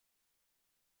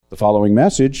The following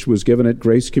message was given at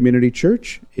Grace Community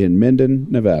Church in Minden,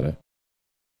 Nevada.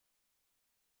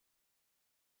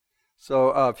 So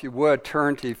if you would,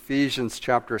 turn to Ephesians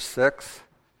chapter 6.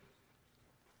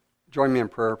 Join me in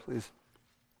prayer, please.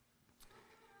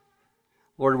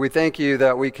 Lord, we thank you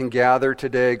that we can gather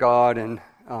today, God, and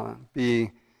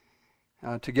be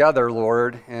together,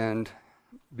 Lord, and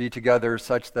be together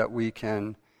such that we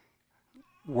can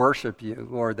worship you,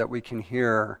 Lord, that we can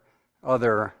hear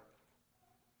other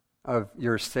of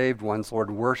your saved ones,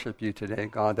 Lord, worship you today,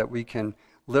 God, that we can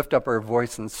lift up our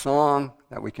voice in song,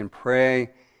 that we can pray,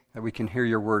 that we can hear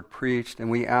your word preached, and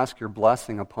we ask your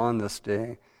blessing upon this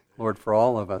day, Lord, for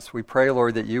all of us. We pray,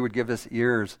 Lord, that you would give us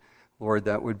ears, Lord,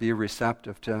 that would be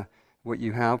receptive to what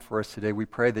you have for us today. We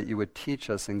pray that you would teach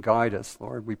us and guide us,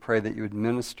 Lord. We pray that you would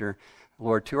minister,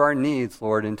 Lord, to our needs,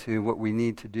 Lord, and to what we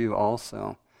need to do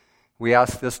also. We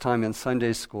ask this time in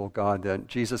Sunday school, God, that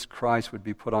Jesus Christ would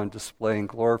be put on display and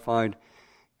glorified.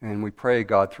 And we pray,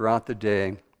 God, throughout the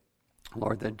day,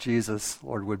 Lord, that Jesus,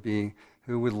 Lord, would be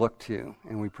who we look to.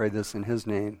 And we pray this in his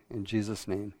name, in Jesus'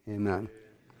 name, amen.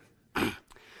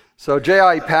 So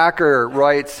J.I. Packer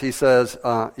writes, he says,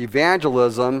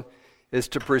 evangelism is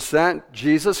to present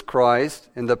Jesus Christ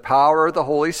in the power of the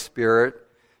Holy Spirit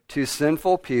to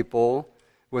sinful people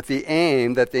with the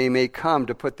aim that they may come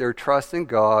to put their trust in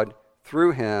God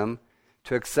through him,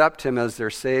 to accept him as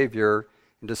their Savior,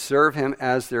 and to serve him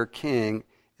as their King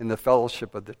in the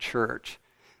fellowship of the church.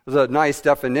 It's a nice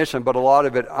definition, but a lot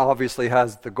of it obviously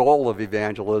has the goal of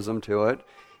evangelism to it.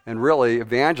 And really,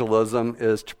 evangelism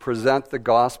is to present the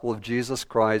gospel of Jesus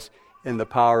Christ in the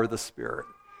power of the Spirit.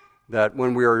 That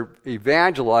when we are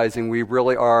evangelizing, we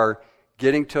really are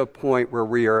getting to a point where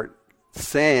we are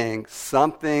saying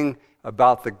something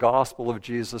about the gospel of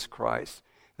Jesus Christ.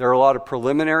 There are a lot of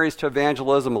preliminaries to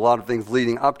evangelism, a lot of things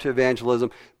leading up to evangelism,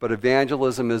 but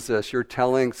evangelism is this. You're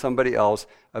telling somebody else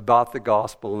about the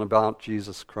gospel and about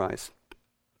Jesus Christ.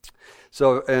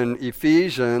 So in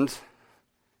Ephesians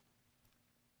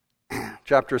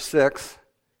chapter 6,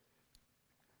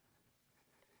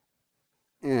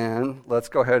 and let's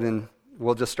go ahead and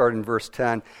we'll just start in verse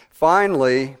 10.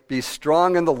 Finally, be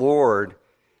strong in the Lord,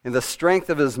 in the strength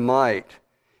of his might.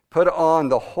 Put on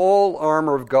the whole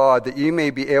armor of God, that you may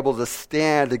be able to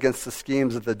stand against the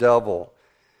schemes of the devil.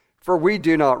 For we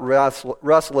do not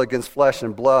wrestle against flesh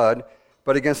and blood,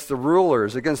 but against the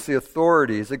rulers, against the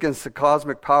authorities, against the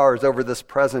cosmic powers over this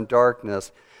present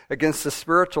darkness, against the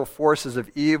spiritual forces of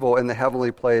evil in the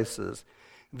heavenly places.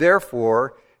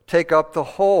 Therefore, take up the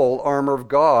whole armor of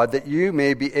God, that you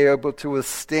may be able to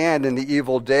withstand in the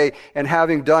evil day, and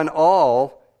having done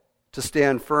all, to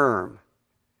stand firm.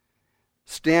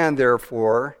 Stand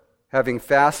therefore, having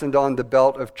fastened on the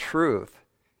belt of truth,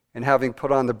 and having put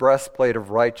on the breastplate of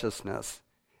righteousness,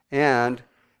 and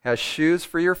as shoes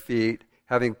for your feet,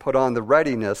 having put on the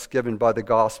readiness given by the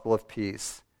gospel of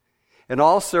peace. In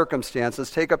all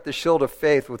circumstances, take up the shield of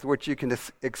faith with which you can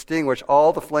extinguish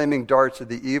all the flaming darts of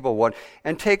the evil one,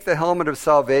 and take the helmet of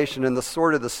salvation and the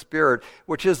sword of the Spirit,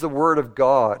 which is the word of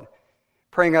God,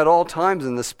 praying at all times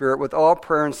in the Spirit with all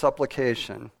prayer and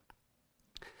supplication.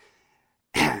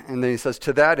 And then he says,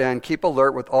 to that end, keep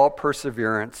alert with all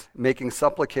perseverance, making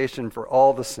supplication for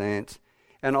all the saints,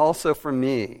 and also for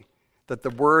me, that the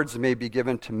words may be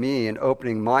given to me in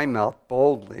opening my mouth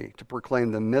boldly to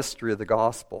proclaim the mystery of the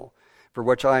gospel, for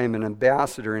which I am an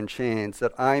ambassador in chains,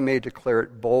 that I may declare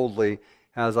it boldly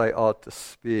as I ought to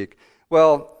speak.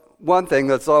 Well, one thing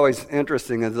that's always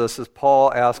interesting is this is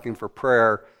Paul asking for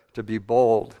prayer to be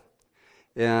bold.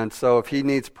 And so if he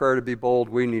needs prayer to be bold,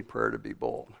 we need prayer to be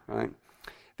bold, right?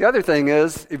 The other thing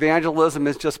is, evangelism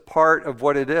is just part of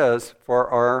what it is for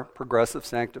our progressive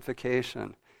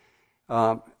sanctification.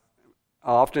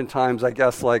 Oftentimes, I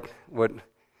guess, like what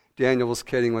Daniel was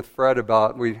kidding with Fred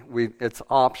about, it's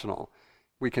optional.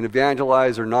 We can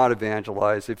evangelize or not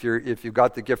evangelize. If you've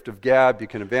got the gift of gab, you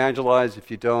can evangelize.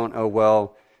 If you don't, oh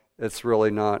well, it's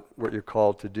really not what you're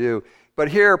called to do. But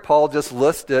here, Paul just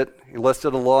listed it. He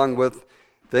listed along with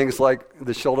things like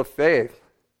the shield of faith,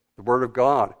 the word of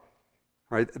God.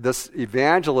 Right? This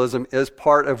evangelism is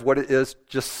part of what it is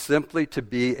just simply to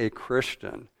be a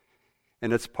Christian.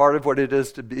 And it's part of what it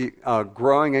is to be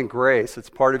growing in grace. It's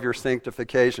part of your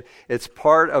sanctification. It's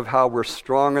part of how we're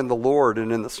strong in the Lord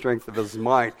and in the strength of his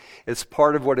might. It's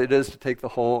part of what it is to take the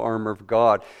whole armor of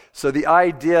God. So the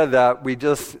idea that we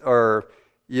just are,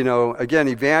 again,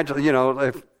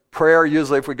 if prayer,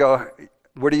 usually if we go,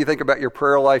 what do you think about your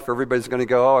prayer life? Everybody's going to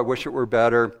go, oh, I wish it were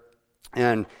better.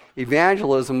 And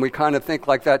evangelism, we kind of think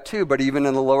like that too, but even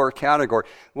in the lower category.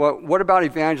 Well, what about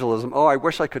evangelism? Oh, I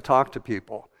wish I could talk to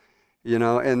people,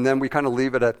 and then we kind of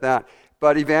leave it at that.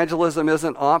 But evangelism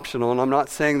isn't optional, and I'm not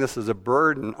saying this is a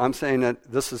burden. I'm saying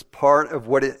that this is part of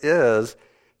what it is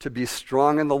to be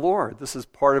strong in the Lord. This is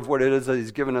part of what it is that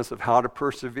He's given us of how to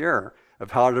persevere,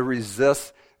 of how to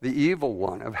resist the evil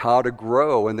one, of how to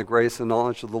grow in the grace and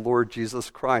knowledge of the Lord Jesus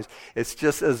Christ. It's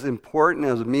just as important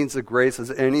as a means of grace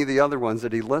as any of the other ones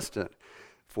that He listed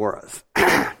for us.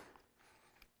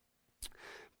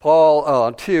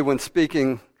 Paul, too, when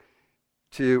speaking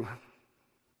to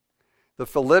the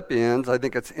Philippians, I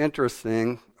think it's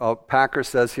interesting. Packer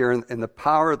says here, in the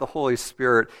power of the Holy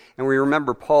Spirit, and we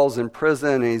remember Paul's in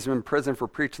prison, and he's in prison for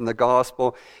preaching the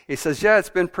gospel. He says, yeah, it's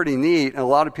been pretty neat, and a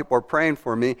lot of people are praying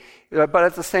for me, but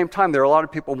at the same time, there are a lot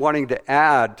of people wanting to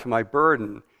add to my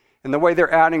burden. And the way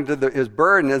they're adding to his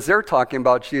burden is they're talking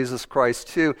about Jesus Christ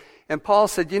too. And Paul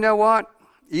said, you know what?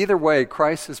 Either way,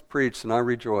 Christ is preached, and I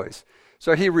rejoice.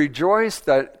 So he rejoiced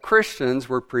that Christians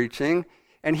were preaching,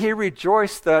 and he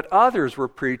rejoiced that others were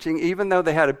preaching, even though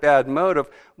they had a bad motive.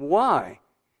 Why?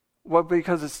 Well,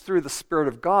 because it's through the Spirit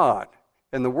of God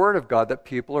and the Word of God that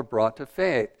people are brought to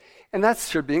faith. And that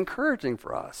should be encouraging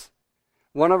for us.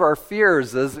 One of our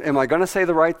fears is, am I going to say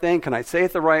the right thing? Can I say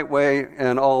it the right way?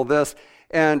 And all this.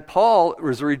 And Paul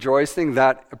was rejoicing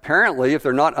that apparently, if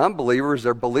they're not unbelievers,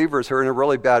 they're believers who are in a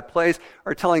really bad place,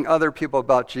 are telling other people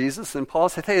about Jesus. And Paul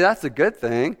said, hey, that's a good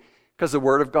thing, because the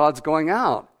Word of God's going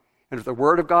out. And if the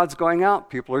Word of God's going out,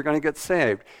 people are going to get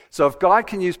saved. So if God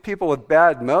can use people with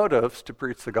bad motives to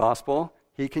preach the gospel,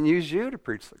 He can use you to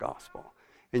preach the gospel.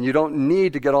 And you don't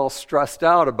need to get all stressed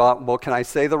out about, well, can I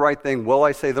say the right thing? Will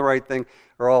I say the right thing?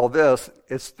 Or all this.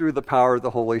 It's through the power of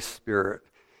the Holy Spirit.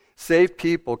 Saved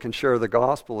people can share the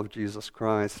gospel of Jesus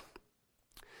Christ.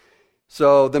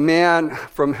 So the man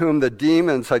from whom the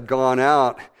demons had gone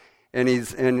out, and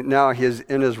now he's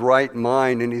in his right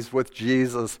mind, and he's with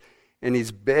Jesus, and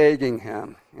he's begging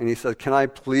him. And he said, can I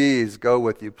please go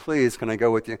with you? Please, can I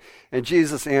go with you? And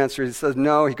Jesus answered, he says,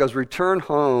 no. He goes, return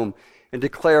home and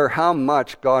declare how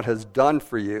much God has done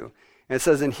for you. And it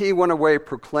says, and he went away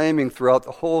proclaiming throughout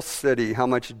the whole city how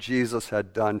much Jesus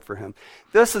had done for him.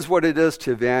 This is what it is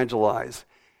to evangelize.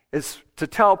 It's to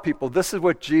tell people, this is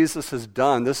what Jesus has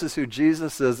done. This is who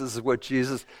Jesus is. This is what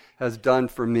Jesus has done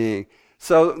for me.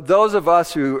 So those of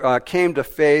us who came to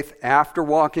faith after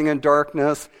walking in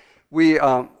darkness, we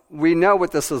know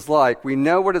what this is like. We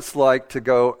know what it's like to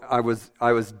go, I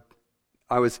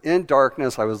was in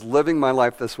darkness, I was living my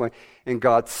life this way, and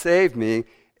God saved me.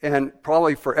 And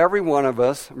probably for every one of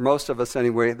us, most of us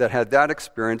anyway, that had that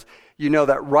experience, you know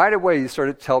that right away you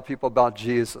started to tell people about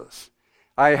Jesus.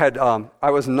 I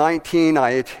was 19,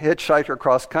 I hitchhiked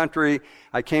across country,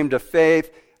 I came to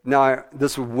faith. Now,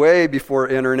 this was way before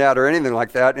internet or anything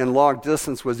like that, and long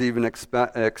distance was even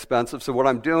expensive. So what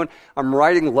I'm doing, I'm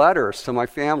writing letters to my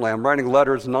family. I'm writing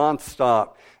letters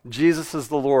nonstop. Jesus is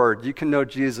the Lord. You can know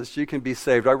Jesus. You can be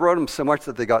saved. I wrote them so much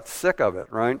that they got sick of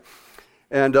it, right?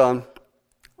 And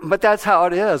but that's how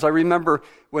it is. I remember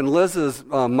when Liz's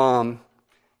mom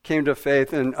came to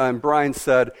faith, and Brian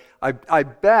said, I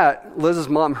bet Liz's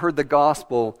mom heard the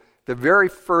gospel the very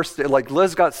first day. Like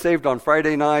Liz got saved on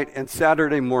Friday night, and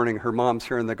Saturday morning her mom's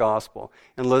hearing the gospel.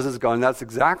 And Liz is going, that's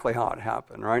exactly how it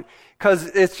happened, right? Because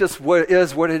it's just what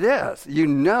it is. You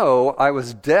know I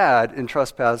was dead in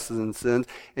trespasses and sins,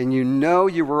 and you know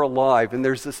you were alive. And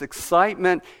there's this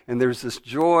excitement, and there's this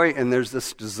joy, and there's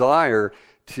this desire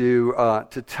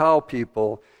to tell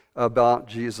people about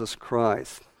Jesus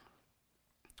Christ.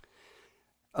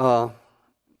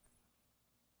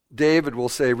 David will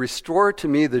say, restore to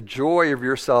me the joy of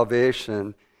your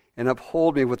salvation and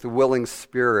uphold me with the willing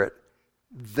spirit.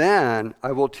 Then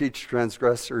I will teach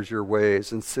transgressors your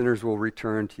ways, and sinners will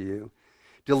return to you.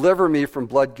 Deliver me from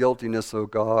blood guiltiness, O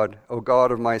God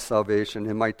of my salvation,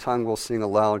 and my tongue will sing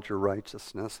aloud your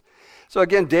righteousness. So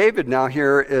again, David now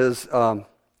here is,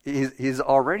 he's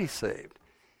already saved,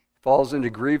 falls into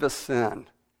grievous sin,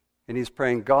 and he's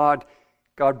praying, God,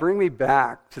 bring me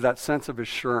back to that sense of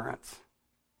assurance.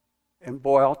 And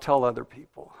boy, I'll tell other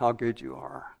people how good you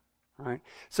are, right?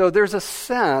 So there's a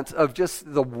sense of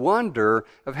just the wonder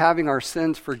of having our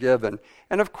sins forgiven.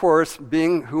 And of course,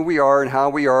 being who we are and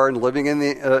how we are and living in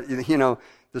the,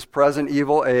 this present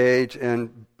evil age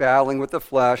and battling with the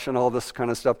flesh and all this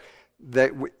kind of stuff,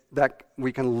 that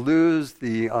we can lose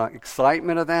the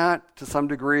excitement of that to some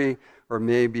degree, or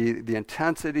maybe the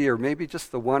intensity, or maybe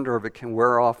just the wonder of it can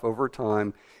wear off over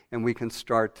time, and we can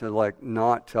start to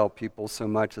not tell people so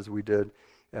much as we did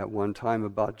at one time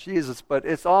about Jesus. But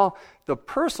it's all, the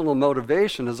personal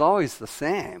motivation is always the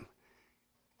same.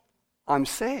 I'm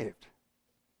saved.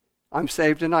 I'm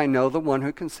saved, and I know the one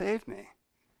who can save me.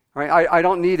 Right? I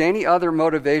don't need any other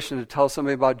motivation to tell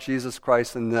somebody about Jesus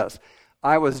Christ than this.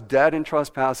 I was dead in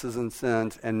trespasses and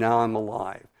sins, and now I'm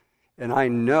alive. And I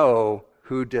know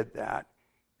who did that,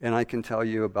 and I can tell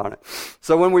you about it.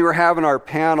 So when we were having our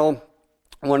panel,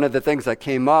 one of the things that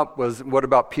came up was, what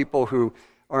about people who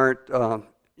aren't,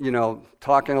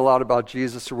 talking a lot about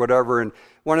Jesus or whatever? And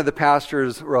one of the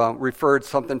pastors referred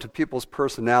something to people's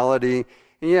personality.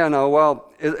 And,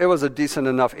 it was a decent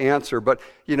enough answer, but,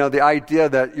 the idea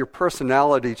that your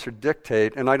personality should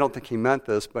dictate, and I don't think he meant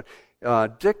this, but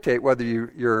dictate whether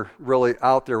you're really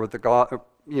out there with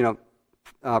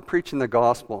preaching the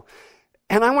gospel.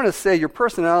 And I want to say your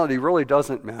personality really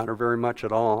doesn't matter very much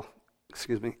at all.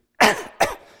 Excuse me.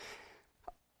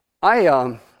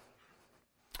 I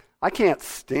can't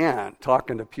stand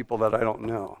talking to people that I don't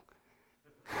know.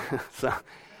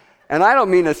 And I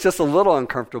don't mean it's just a little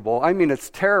uncomfortable. I mean it's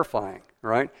terrifying,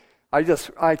 right?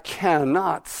 I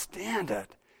cannot stand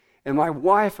it. And my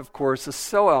wife, of course, is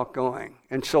so outgoing.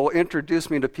 And she'll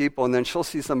introduce me to people, and then she'll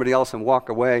see somebody else and walk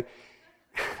away.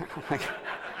 I'm like,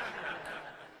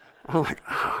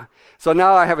 oh. So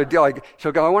now I have a deal.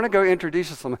 She'll go, I want to go introduce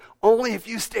you to someone. Only if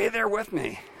you stay there with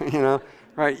me,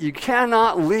 right? You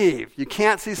cannot leave. You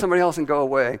can't see somebody else and go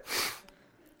away,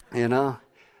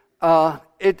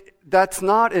 That's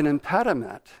not an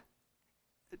impediment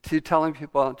to telling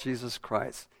people about Jesus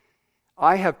Christ.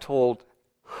 I have told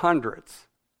hundreds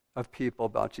of people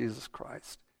about Jesus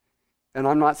Christ. And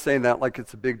I'm not saying that like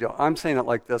it's a big deal. I'm saying it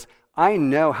like this. I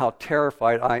know how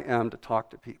terrified I am to talk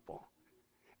to people.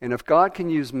 And if God can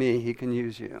use me, he can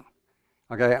use you.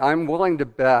 Okay, I'm willing to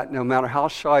bet, no matter how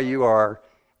shy you are,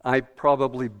 I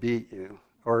probably beat you.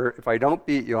 Or if I don't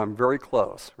beat you, I'm very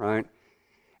close, right?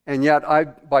 And yet, I,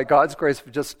 by God's grace,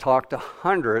 have just talked to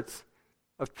hundreds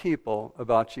of people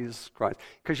about Jesus Christ.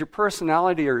 Because your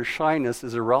personality or your shyness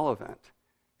is irrelevant.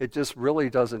 It just really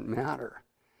doesn't matter.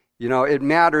 It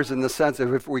matters in the sense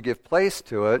of if we give place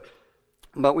to it,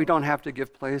 but we don't have to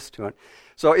give place to it.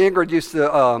 So Ingrid used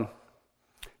to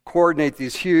coordinate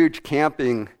these huge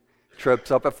camping trips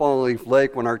up at Fallen Leaf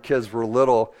Lake when our kids were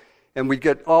little. And we'd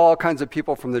get all kinds of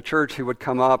people from the church who would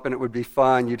come up, and it would be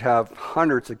fun. You'd have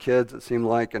hundreds of kids, it seemed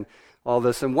like, and all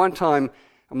this. And one time,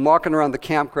 I'm walking around the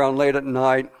campground late at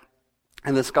night,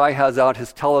 and this guy has out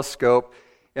his telescope,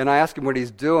 and I asked him what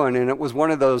he's doing, and it was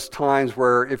one of those times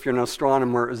where if you're an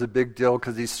astronomer, it was a big deal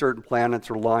because these certain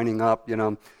planets are lining up,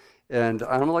 And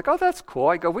I'm like, oh, that's cool.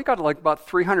 I go, we got like about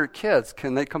 300 kids.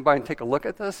 Can they come by and take a look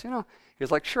at this?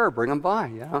 He's like, sure, bring them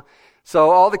by, So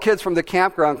all the kids from the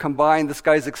campground come by, and this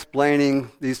guy's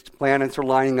explaining these planets are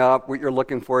lining up, what you're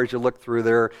looking for as you look through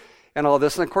there, and all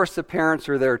this. And, of course, the parents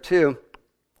are there, too.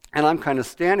 And I'm kind of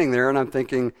standing there, and I'm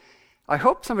thinking, I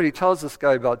hope somebody tells this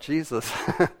guy about Jesus.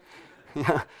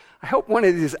 I hope one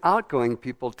of these outgoing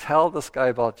people tell this guy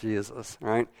about Jesus,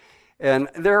 right? And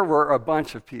there were a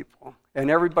bunch of people. And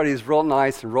everybody's real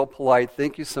nice and real polite.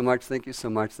 Thank you so much, thank you so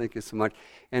much, thank you so much.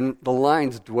 And the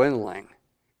line's dwindling.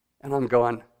 And I'm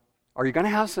going, are you going to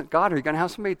have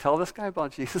somebody tell this guy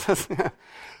about Jesus? There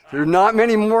are not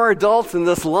many more adults in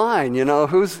this line,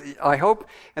 I hope.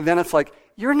 And then it's like,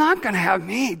 you're not going to have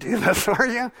me do this, are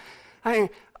you?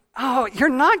 You're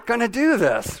not going to do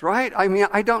this, right?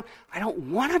 I don't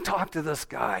want to talk to this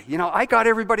guy. I got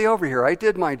everybody over here. I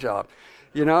did my job.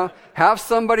 Have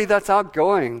somebody that's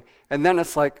outgoing. And then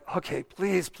it's like, okay,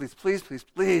 please, please, please, please,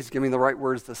 please give me the right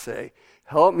words to say.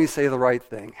 Help me say the right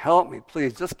thing. Help me,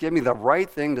 please. Just give me the right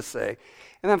thing to say.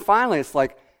 And then finally, it's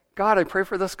like, God, I pray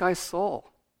for this guy's soul.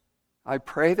 I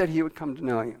pray that he would come to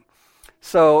know you.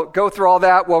 So go through all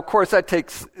that. Well, of course, that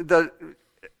takes it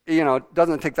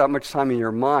doesn't take that much time in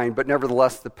your mind, but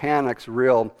nevertheless, the panic's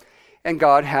real. And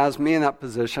God has me in that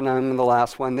position. I'm the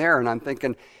last one there. And I'm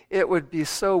thinking, it would be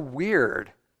so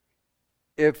weird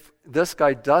if this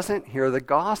guy doesn't hear the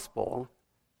gospel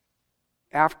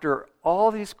after all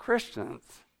these Christians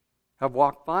have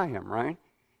walked by him, right?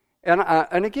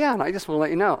 And again, I just want to let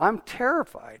you know, I'm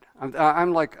terrified.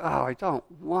 I'm like, oh, I don't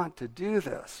want to do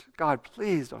this. God,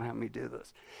 please don't have me do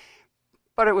this.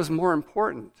 But it was more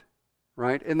important,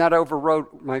 right? And that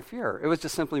overrode my fear. It was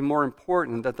just simply more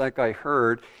important that guy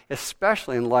heard,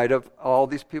 especially in light of all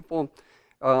these people,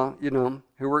 who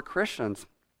were Christians.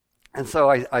 And so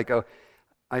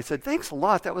I said, thanks a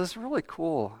lot. That was really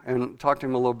cool. And talked to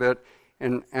him a little bit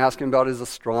and asked him about his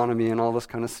astronomy and all this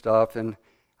kind of stuff. And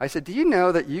I said, do you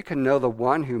know that you can know the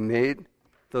one who made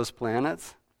those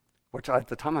planets? Which at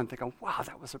the time I'm thinking, wow,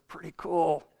 that was a pretty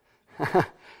cool.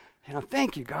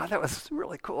 Thank you, God. That was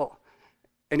really cool.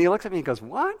 And he looks at me and goes,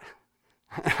 what?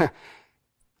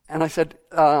 And I said,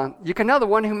 you can know the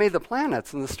one who made the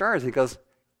planets and the stars. He goes,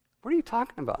 what are you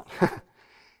talking about?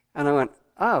 And I went,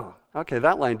 oh, okay,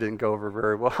 that line didn't go over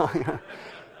very well.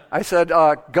 I said,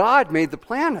 God made the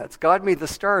planets. God made the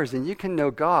stars, and you can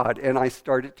know God. And I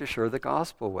started to share the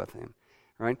gospel with him,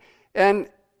 right? And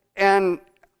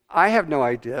I have no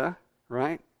idea,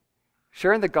 right?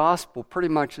 Sharing the gospel pretty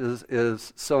much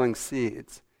is sowing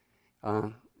seeds.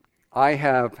 I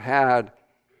have had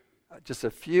just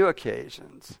a few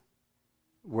occasions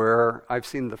where I've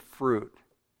seen the fruit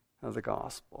of the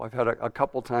gospel. I've had a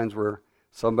couple times where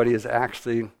somebody is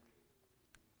actually,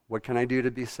 what can I do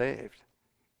to be saved,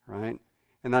 right?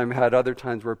 And I've had other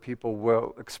times where people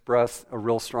will express a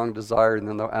real strong desire and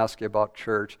then they'll ask you about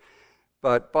church.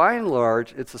 But by and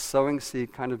large, it's a sowing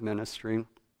seed kind of ministry,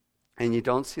 and you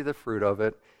don't see the fruit of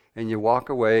it, and you walk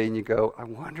away and you go, I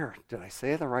wonder, did I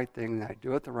say the right thing? Did I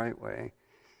do it the right way?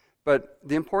 But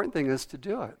the important thing is to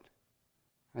do it.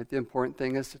 Right? The important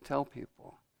thing is to tell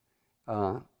people.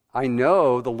 I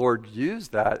know the Lord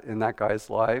used that in that guy's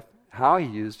life. How he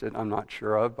used it, I'm not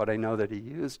sure of, but I know that he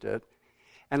used it.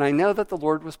 And I know that the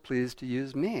Lord was pleased to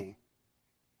use me.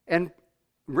 And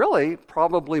really,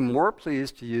 probably more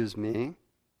pleased to use me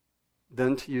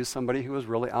than to use somebody who was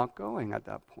really outgoing at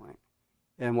that point.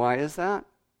 And why is that?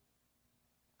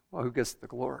 Well, who gets the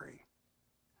glory?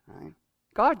 Right?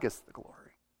 God gets the glory.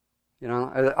 You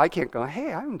know, I can't go,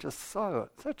 hey, I'm just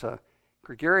such a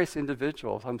gregarious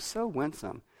individual. I'm so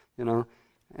winsome, you know,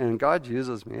 and God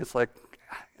uses me. It's like,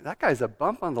 that guy's a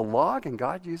bump on the log and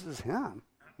God uses him,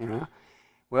 you know.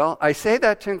 Well, I say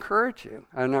that to encourage you,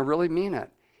 and I really mean it.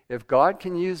 If God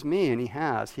can use me, and he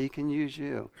has, he can use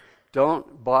you.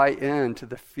 Don't buy into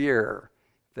the fear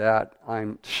that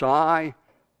I'm shy,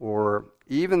 or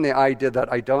even the idea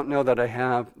that I don't know that I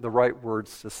have the right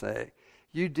words to say.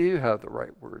 You do have the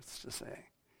right words to say.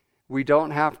 We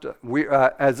don't have to.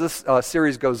 As this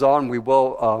series goes on, we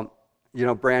will,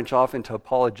 branch off into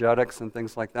apologetics and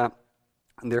things like that.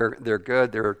 And they're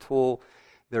good. They're a tool.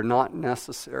 They're not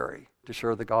necessary to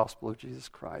share the gospel of Jesus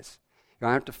Christ. You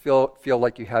don't have to feel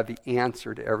like you have the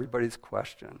answer to everybody's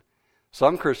question.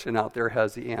 Some Christian out there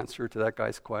has the answer to that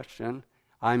guy's question.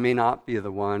 I may not be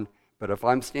the one, but if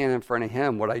I'm standing in front of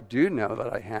him, what I do know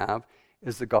that I have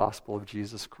is the gospel of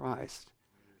Jesus Christ.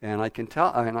 And I can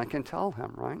tell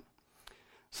him, right?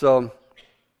 So,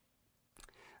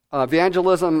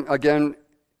 evangelism, again,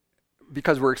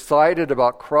 because we're excited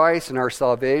about Christ and our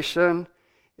salvation,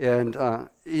 and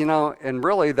and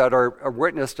really that our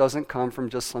witness doesn't come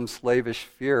from just some slavish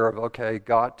fear of, okay,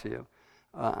 got to.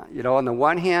 On the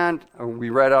one hand, we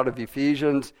read out of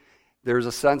Ephesians, there's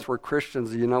a sense where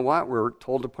Christians, you know what, we're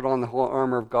told to put on the whole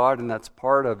armor of God, and that's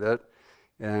part of it.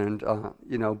 And,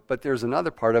 but there's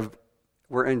another part of,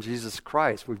 we're in Jesus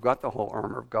Christ. We've got the whole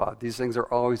armor of God. These things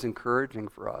are always encouraging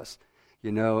for us.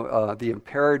 The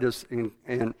imperatives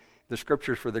in the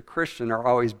scriptures for the Christian are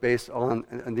always based on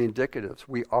the indicatives.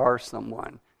 We are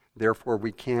someone. Therefore,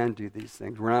 we can do these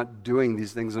things. We're not doing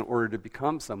these things in order to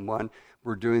become someone.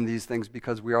 We're doing these things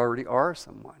because we already are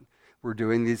someone. We're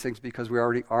doing these things because we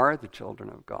already are the children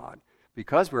of God.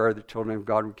 Because we are the children of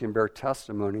God, we can bear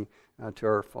testimony to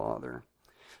our Father.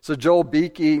 So Joel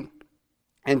Beeke,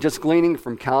 and just gleaning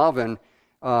from Calvin,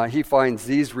 he finds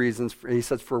these reasons. He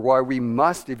says, for why we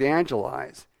must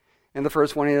evangelize. And the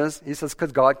first one is, he says,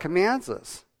 because God commands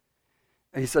us.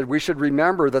 And he said, we should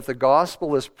remember that the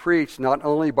gospel is preached not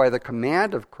only by the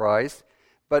command of Christ,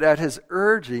 but at his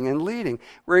urging and leading.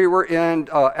 We were in,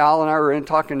 Al and I were in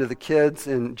talking to the kids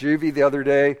in Juvie the other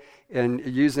day, and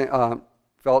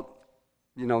felt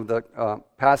the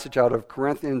passage out of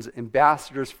Corinthians,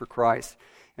 ambassadors for Christ.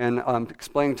 And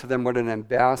explaining to them what an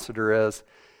ambassador is.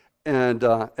 And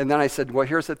then I said, well,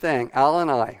 here's the thing. Al and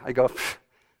I go,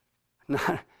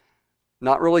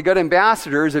 not really good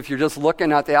ambassadors if you're just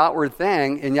looking at the outward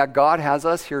thing, and yet God has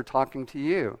us here talking to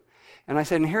you. And I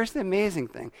said, and here's the amazing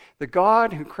thing. The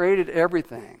God who created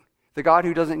everything, the God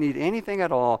who doesn't need anything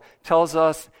at all, tells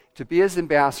us to be his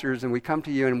ambassadors, and we come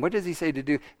to you, and what does he say to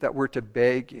do? That we're to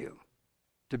beg you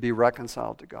to be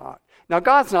reconciled to God. Now,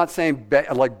 God's not saying beg,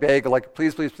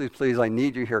 please, please, please, please, I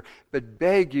need you here. But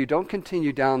beg you, don't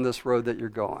continue down this road that you're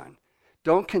going.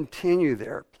 Don't continue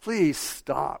there. Please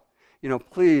stop.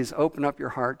 Please open up your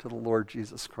heart to the Lord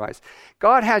Jesus Christ.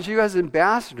 God has you as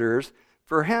ambassadors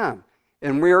for him.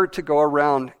 And we are to go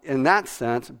around, in that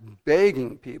sense,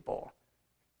 begging people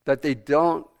that they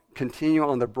don't continue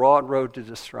on the broad road to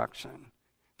destruction,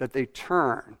 that they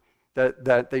turn,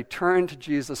 that they turn to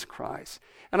Jesus Christ.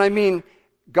 And I mean,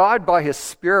 God, by his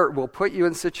Spirit, will put you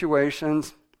in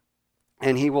situations,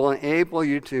 and he will enable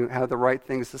you to have the right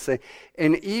things to say.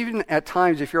 And even at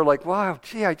times, if you're like, wow,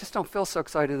 gee, I just don't feel so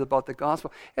excited about the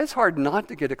gospel, it's hard not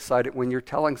to get excited when you're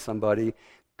telling somebody,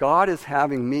 God is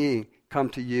having me come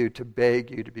to you to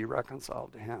beg you to be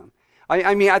reconciled to him.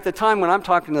 I mean, at the time when I'm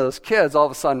talking to those kids, all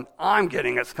of a sudden I'm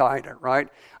getting excited, right?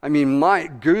 I mean, my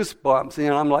goosebumps,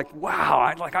 I'm like,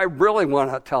 wow, I really want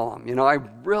to tell them, I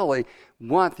really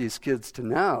want these kids to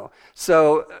know.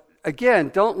 So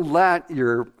again, don't let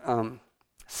your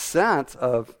sense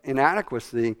of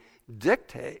inadequacy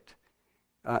dictate.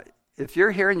 If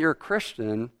you're here and you're a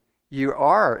Christian, you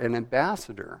are an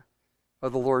ambassador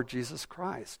of the Lord Jesus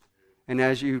Christ. And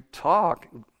as you talk,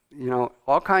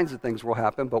 all kinds of things will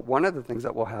happen, but one of the things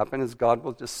that will happen is God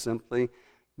will just simply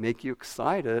make you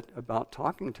excited about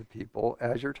talking to people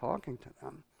as you're talking to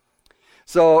them.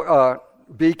 So,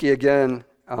 Beeke again,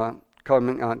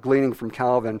 gleaning from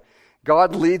Calvin,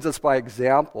 God leads us by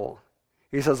example.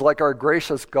 He says, like our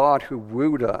gracious God who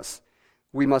wooed us,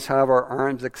 we must have our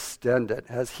arms extended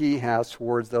as he has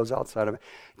towards those outside of it.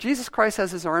 Jesus Christ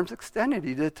has his arms extended.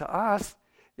 He did to us.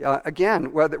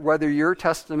 Again, whether your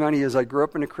testimony is I grew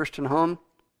up in a Christian home,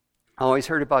 I always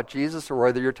heard about Jesus, or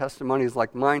whether your testimony is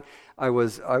like mine, I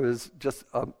was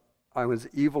an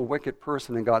evil, wicked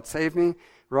person and God saved me,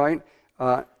 right?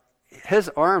 His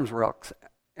arms were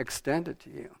extended to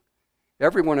you.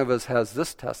 Every one of us has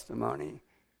this testimony.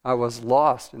 I was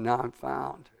lost and now I'm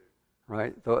found,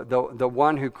 right? The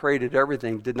one who created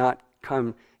everything did not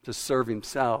come to serve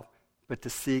himself, but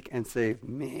to seek and save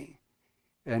me.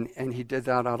 And he did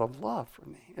that out of love for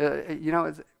me.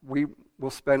 We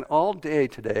will spend all day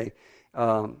today,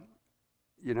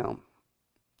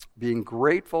 being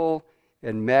grateful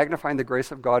and magnifying the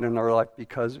grace of God in our life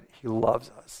because he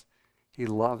loves us. He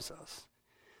loves us.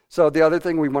 So the other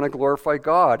thing, we want to glorify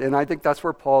God. And I think that's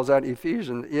where Paul's at in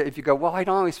Ephesians. If you go, well, I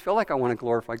don't always feel like I want to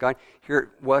glorify God.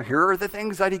 Here are the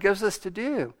things that he gives us to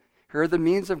do. Here are the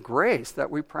means of grace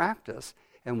that we practice.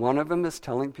 And one of them is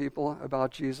telling people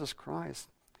about Jesus Christ.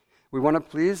 We want to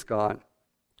please God.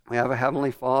 We have a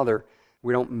Heavenly Father.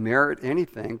 We don't merit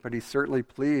anything, but he's certainly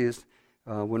pleased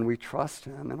when we trust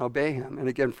him and obey him. And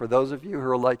again, for those of you who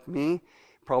are like me,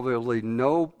 probably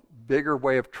no bigger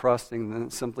way of trusting than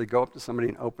simply go up to somebody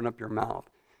and open up your mouth.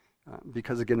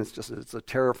 Because again, it's a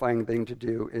terrifying thing to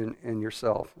do in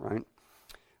yourself, right?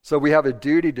 So we have a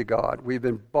duty to God. We've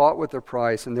been bought with a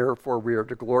price, and therefore we are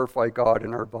to glorify God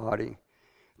in our body.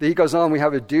 Then he goes on, we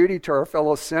have a duty to our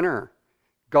fellow sinner.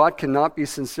 God cannot be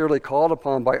sincerely called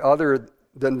upon by other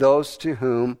than those to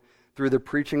whom, through the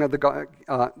preaching of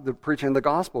the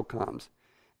gospel comes.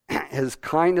 His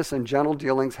kindness and gentle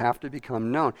dealings have to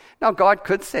become known. Now, God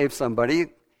could save somebody.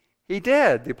 He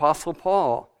did, the Apostle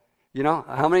Paul.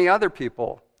 How many other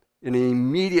people in an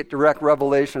immediate direct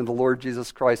revelation of the Lord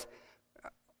Jesus Christ?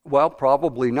 Well,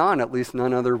 probably none, at least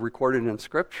none other recorded in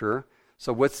Scripture.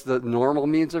 So what's the normal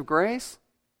means of grace?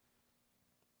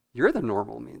 You're the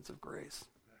normal means of grace.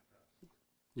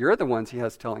 You're the ones he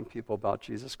has telling people about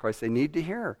Jesus Christ. They need to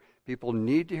hear. People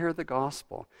need to hear the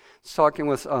gospel. I was talking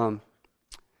with, I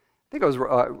think it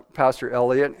was Pastor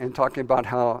Elliott, and talking about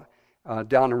how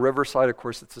down in Riverside, of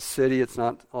course, it's a city. It's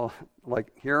not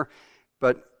like here.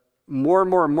 But more and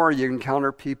more and more, you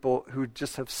encounter people who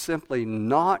just have simply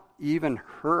not even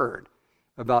heard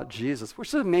about Jesus, which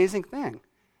is an amazing thing.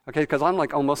 Okay, because I'm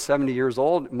like almost 70 years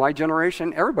old. My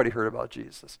generation, everybody heard about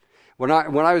Jesus. When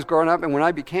I was growing up and when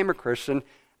I became a Christian,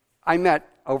 I met,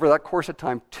 over that course of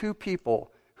time, 2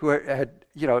 people who had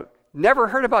never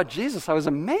heard about Jesus. I was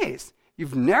amazed.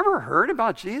 You've never heard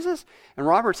about Jesus? And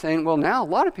Robert's saying, well, now a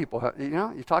lot of people,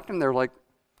 you talk to them, they're like,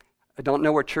 I don't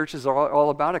know what churches are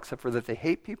all about except for that they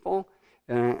hate people,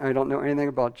 and I don't know anything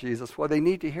about Jesus. Well, they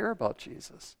need to hear about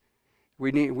Jesus.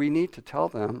 We need to tell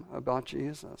them about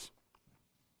Jesus.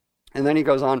 And then he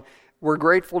goes on, we're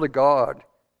grateful to God.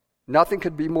 Nothing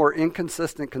could be more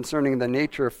inconsistent concerning the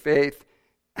nature of faith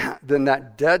than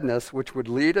that deadness which would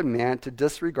lead a man to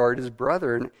disregard his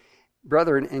brethren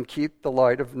and keep the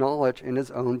light of knowledge in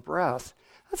his own breast.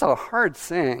 That's a hard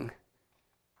thing.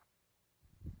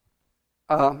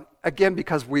 Again,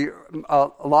 because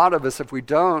a lot of us, if we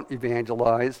don't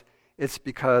evangelize, it's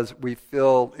because we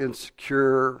feel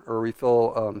insecure or we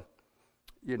feel,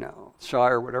 shy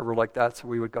or whatever like that. So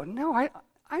we would go, no,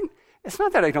 it's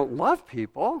not that I don't love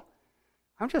people.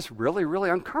 I'm just really, really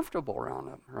uncomfortable around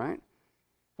them, right?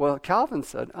 Well, Calvin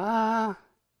said,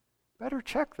 better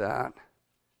check that.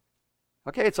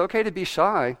 Okay, it's okay to be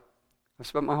shy. I've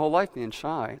spent my whole life being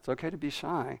shy. It's okay to be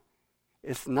shy.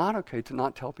 It's not okay to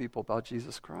not tell people about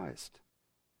Jesus Christ.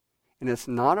 And it's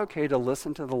not okay to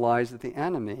listen to the lies of the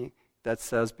enemy that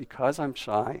says, because I'm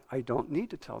shy, I don't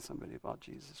need to tell somebody about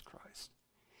Jesus Christ.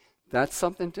 That's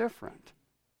something different.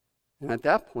 And at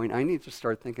that point, I need to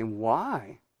start thinking,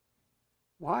 why?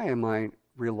 Why am I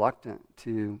reluctant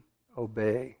to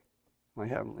obey my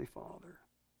Heavenly Father?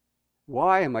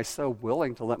 Why am I so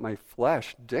willing to let my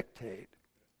flesh dictate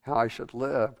how I should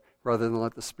live rather than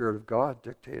let the Spirit of God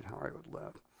dictate how I would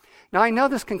live? Now, I know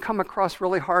this can come across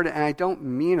really hard, and I don't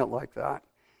mean it like that.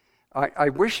 I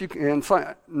wish you could,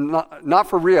 not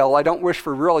for real, I don't wish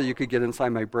for real you could get inside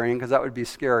my brain, because that would be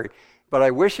scary. But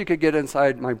I wish you could get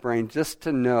inside my brain just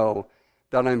to know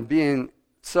that I'm being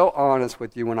so honest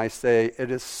with you when I say it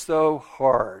is so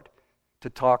hard to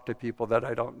talk to people that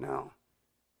I don't know.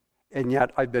 And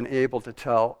yet I've been able to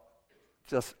tell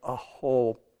just a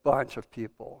whole bunch of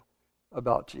people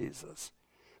about Jesus.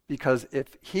 Because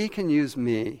if he can use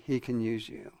me, he can use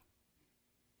you.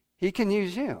 He can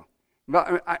use you.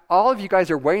 All of you guys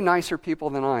are way nicer people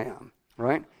than I am,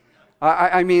 right?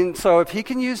 I mean, so if he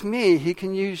can use me, he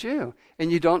can use you. And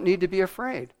you don't need to be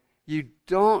afraid. You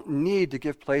don't need to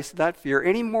give place to that fear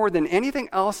any more than anything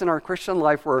else in our Christian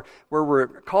life where we're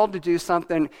called to do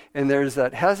something and there's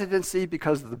that hesitancy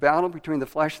because of the battle between the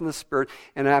flesh and the spirit.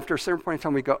 And after a certain point in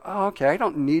time, we go, oh, okay, I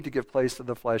don't need to give place to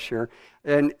the flesh here.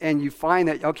 And you find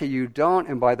that, okay, you don't,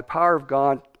 and by the power of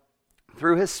God,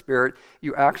 through his Spirit,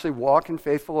 you actually walk in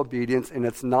faithful obedience, and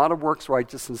it's not a works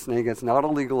righteousness thing. It's not a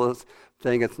legalist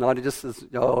thing. It's not just this,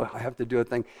 I have to do a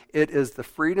thing. It is the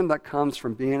freedom that comes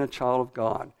from being a child of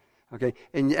God. Okay,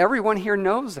 and everyone here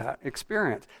knows that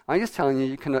experience. I'm just telling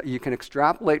you, you can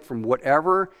extrapolate from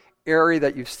whatever area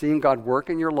that you've seen God work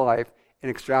in your life and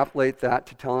extrapolate that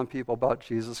to telling people about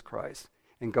Jesus Christ.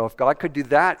 And go, if God could do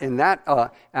that in that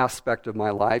aspect of my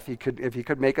life, if he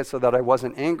could make it so that I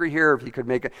wasn't angry here, if he could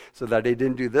make it so that I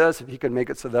didn't do this, if he could make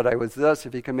it so that I was this,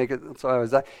 if he could make it so I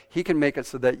was that, he can make it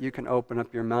so that you can open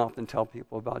up your mouth and tell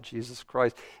people about Jesus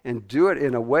Christ and do it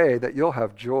in a way that you'll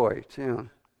have joy too.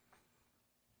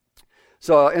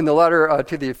 So in the letter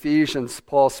to the Ephesians,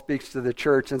 Paul speaks to the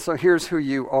church, and so here's who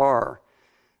you are.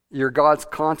 You're God's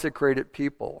consecrated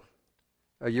people.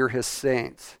 You're his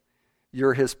saints.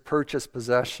 You're his purchased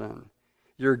possession.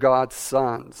 You're God's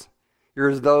sons.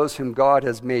 You're those whom God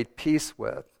has made peace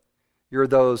with. You're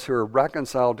those who are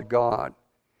reconciled to God.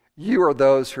 You are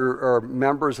those who are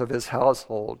members of his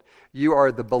household. You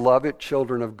are the beloved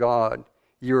children of God.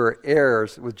 You are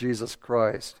heirs with Jesus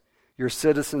Christ. You're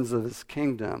citizens of his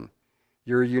kingdom.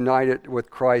 You're united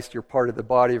with Christ. You're part of the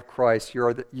body of Christ. You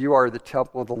are the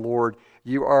temple of the Lord.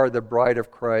 You are the bride of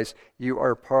Christ. You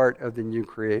are part of the new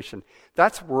creation.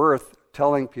 That's worth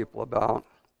telling people about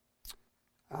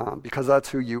because that's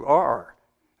who you are.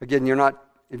 Again, you're not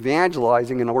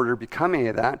evangelizing in order to become any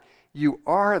of that. You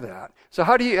are that. So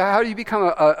how do you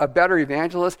become a better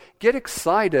evangelist? Get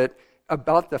excited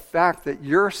about the fact that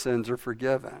your sins are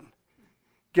forgiven.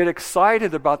 Get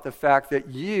excited about the fact that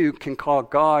you can call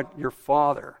God your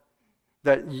Father,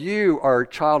 that you are a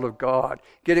child of God.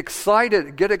 Get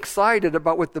excited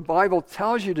about what the Bible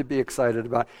tells you to be excited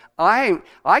about. I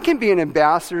can be an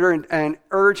ambassador and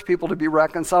urge people to be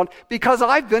reconciled because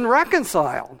I've been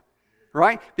reconciled,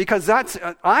 right? Because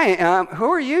who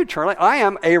are you, Charlie? I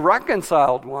am a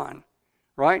reconciled one,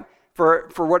 right? For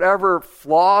whatever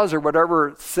flaws or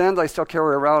whatever sins I still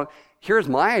carry around, here's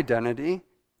my identity.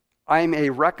 I'm a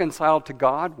reconciled to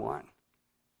God one,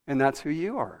 and that's who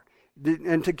you are.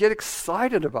 And to get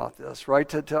excited about this, right?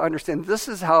 To understand this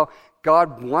is how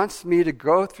God wants me to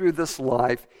go through this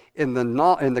life in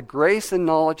the grace and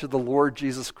knowledge of the Lord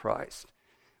Jesus Christ.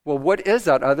 Well, what is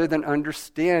that other than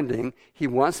understanding he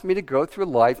wants me to go through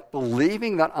life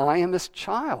believing that I am his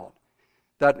child,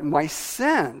 that my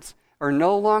sins are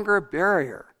no longer a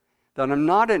barrier, that I'm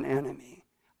not an enemy.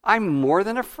 I'm more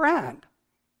than a friend.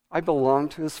 I belong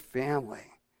to his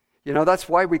family. You know, that's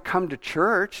why we come to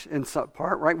church in some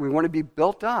part, right? We want to be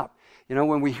built up. You know,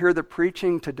 when we hear the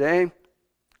preaching today,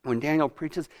 when Daniel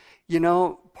preaches, you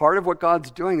know, part of what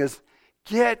God's doing is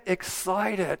get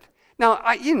excited. Now,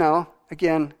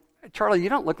 again, Charlie, you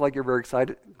don't look like you're very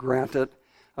excited. Granted,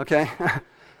 okay?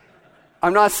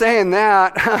 I'm not saying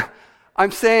that.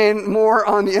 I'm saying more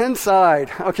on the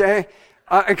inside, okay?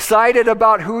 Excited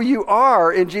about who you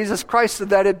are in Jesus Christ so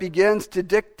that it begins to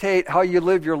dictate how you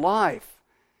live your life,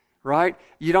 right?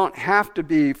 You don't have to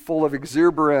be full of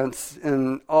exuberance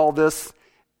and all this,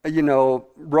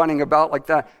 running about like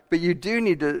that, but you do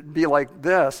need to be like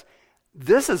this.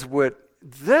 This is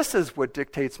what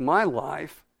dictates my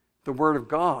life, the Word of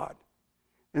God.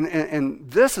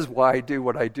 And this is why I do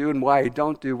what I do and why I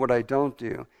don't do what I don't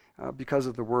do, because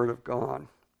of the Word of God.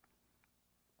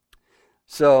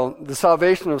 So the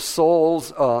salvation of souls,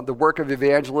 the work of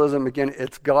evangelism, again,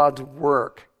 it's God's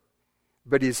work.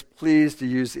 But he's pleased to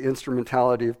use the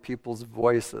instrumentality of people's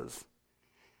voices.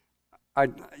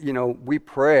 We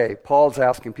pray. Paul's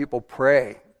asking people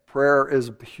pray. Prayer is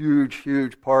a huge,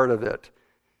 huge part of it.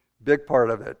 Big part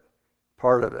of it.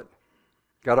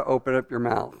 Got to open up your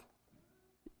mouth.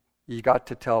 You got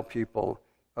to tell people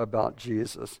about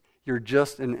Jesus. You're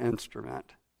just an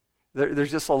instrument.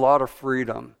 There's just a lot of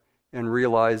freedom in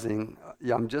realizing,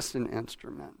 I'm just an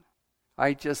instrument.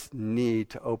 I just need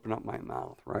to open up my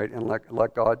mouth, right? And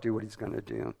let God do what he's going to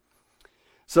do.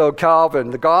 So Calvin,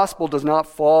 the gospel does not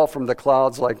fall from the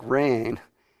clouds like rain.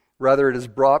 Rather, it is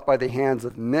brought by the hands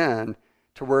of men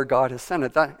to where God has sent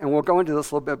it. And we'll go into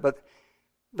this a little bit, but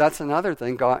that's another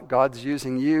thing. God's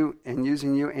using you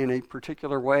in a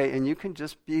particular way, and you can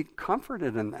just be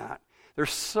comforted in that.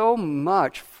 There's so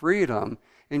much freedom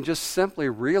in just simply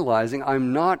realizing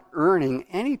I'm not earning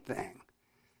anything.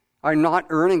 I'm not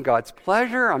earning God's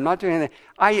pleasure. I'm not doing anything.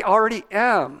 I already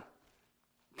am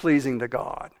pleasing to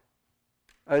God.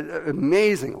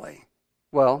 Amazingly.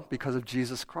 Well, because of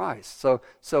Jesus Christ. So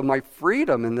my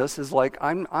freedom in this is like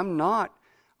I'm not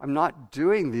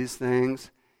doing these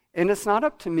things, and it's not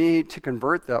up to me to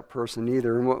convert that person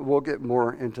either. And we'll get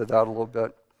more into that a little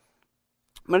bit.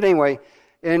 But anyway,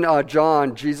 in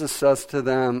John, Jesus says to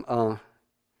them,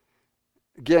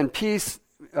 again, peace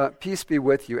be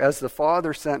with you. As the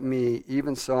Father sent me,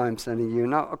 even so I'm sending you.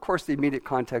 Now, of course, the immediate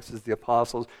context is the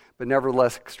apostles, but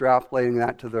nevertheless, extrapolating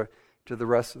that to the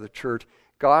rest of the church.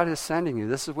 God is sending you.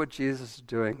 This is what Jesus is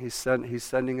doing. He's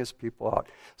sending his people out.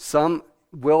 Some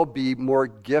will be more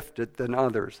gifted than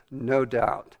others, no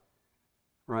doubt.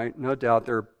 Right? No doubt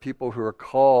there are people who are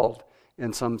called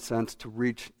in some sense to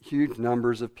reach huge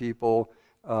numbers of people.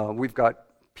 We've got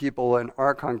people in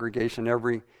our congregation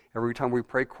every time we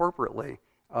pray corporately.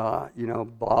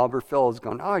 Bob or Phil is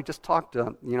going, I just talked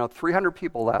to 300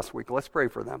 people last week. Let's pray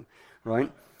for them,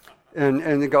 right?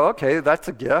 And they go, okay, that's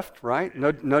a gift, right?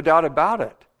 No doubt about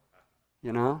it,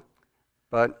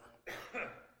 But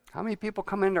how many people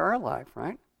come into our life,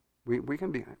 right? We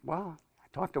can be, I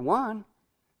talked to one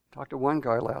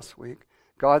guy last week.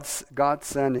 God's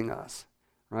sending us,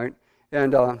 right?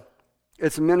 And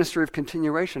it's a ministry of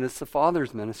continuation. It's the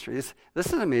Father's ministry. This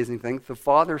is an amazing thing. The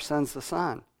Father sends the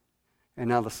Son, and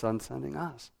now the Son's sending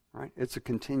us, right? It's a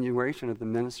continuation of the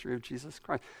ministry of Jesus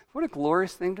Christ. What a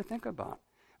glorious thing to think about.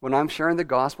 When I'm sharing the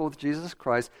gospel with Jesus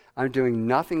Christ, I'm doing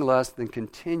nothing less than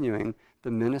continuing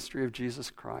the ministry of Jesus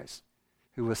Christ,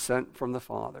 who was sent from the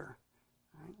Father.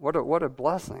 What a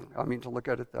blessing, to look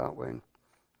at it that way.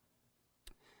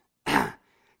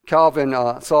 Calvin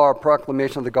saw our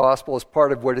proclamation of the gospel as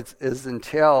part of what is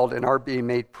entailed in our being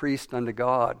made priest unto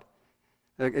God.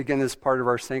 Again, it's part of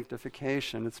our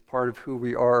sanctification. It's part of who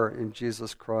we are in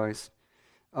Jesus Christ.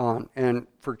 And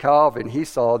for Calvin, he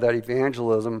saw that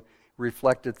evangelism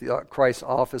reflected Christ's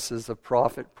offices of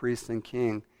prophet, priest, and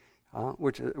king,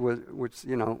 which were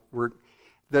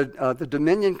the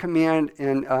dominion command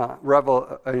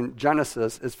in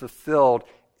Genesis is fulfilled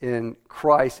in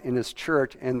Christ, in his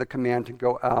church, and the command to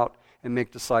go out and make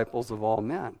disciples of all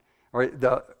men. All right,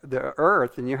 the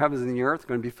earth, the new heavens and the earth, is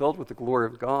going to be filled with the glory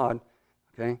of God,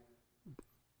 okay?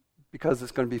 Because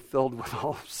it's going to be filled with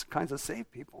all kinds of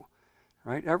saved people,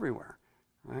 right? Everywhere,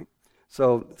 right?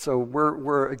 So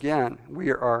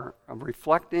we are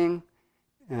reflecting,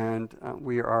 and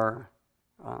we are,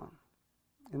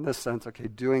 in this sense,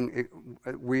 doing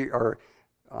it. We are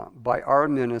by our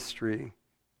ministry.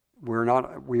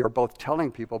 We are both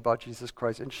telling people about Jesus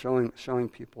Christ and showing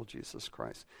people Jesus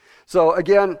Christ. So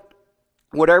again,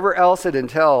 whatever else it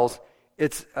entails,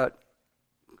 it's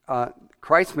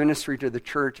Christ's ministry to the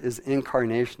church is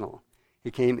incarnational.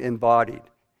 He came embodied.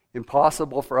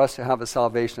 Impossible for us to have a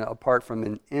salvation apart from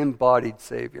an embodied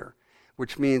Savior,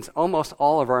 which means almost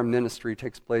all of our ministry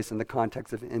takes place in the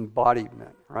context of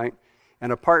embodiment, right?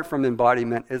 And apart from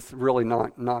embodiment, it's really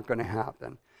not going to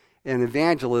happen. And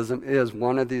evangelism is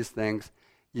one of these things.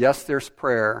 Yes, there's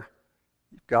prayer.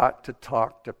 You've got to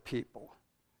talk to people,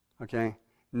 okay?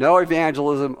 No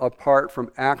evangelism apart from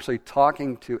actually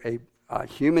talking to a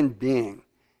human being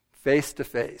face to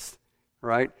face,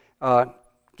 right?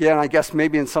 Again, I guess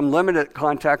maybe in some limited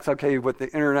context, okay, with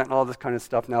the internet and all this kind of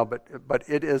stuff now, but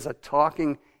it is a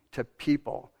talking to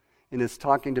people, and it's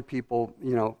talking to people,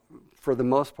 for the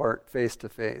most part, face to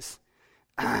face.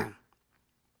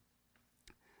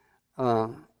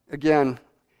 Again,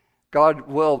 God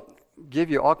will give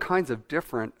you all kinds of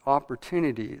different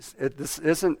opportunities. This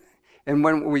isn't, and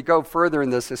when we go further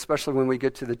in this, especially when we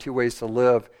get to the 2 ways to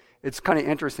live, it's kind of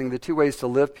interesting. The 2 ways to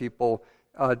live people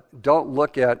don't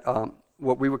look at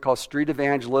what we would call street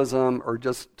evangelism or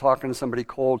just talking to somebody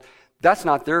cold. That's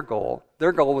not their goal.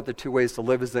 Their goal with the 2 ways to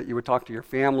live is that you would talk to your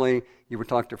family, you would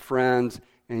talk to friends,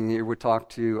 and you would talk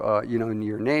to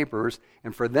your neighbors.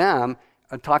 And for them,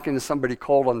 talking to somebody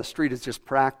cold on the street is just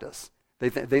practice. They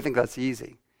think that's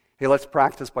easy. Hey, let's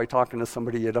practice by talking to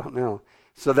somebody you don't know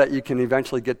so that you can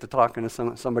eventually get to talking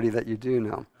to somebody that you do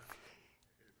know.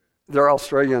 They're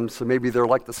Australians, so maybe they're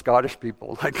like the Scottish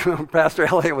people. Like Pastor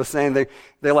Elliott was saying,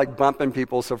 they like bumping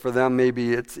people, so for them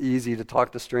maybe it's easy to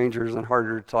talk to strangers and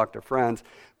harder to talk to friends.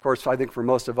 Of course, I think for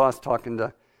most of us, talking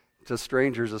to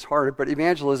strangers is harder, but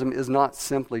evangelism is not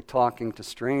simply talking to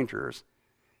strangers.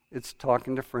 It's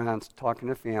talking to friends, talking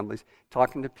to families,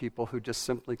 talking to people who just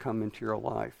simply come into your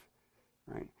life,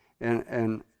 right?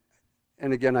 And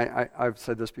again, I've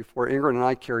said this before, Ingrid and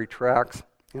I carry tracts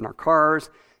in our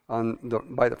cars,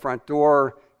 by the front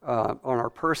door, on our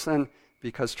person,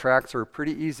 because tracts are a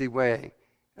pretty easy way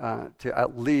to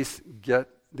at least get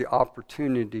the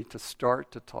opportunity to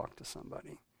start to talk to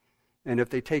somebody. And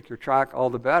if they take your tract, all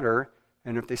the better.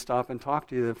 And if they stop and talk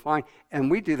to you, then fine.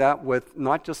 And we do that with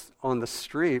not just on the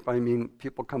street. I mean,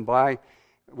 people come by.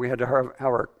 We had to have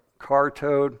our car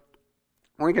towed.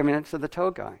 We're giving it to the tow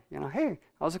guy. Hey,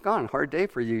 how's it going? Hard day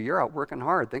for you. You're out working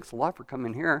hard. Thanks a lot for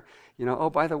coming here.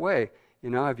 Oh, by the way,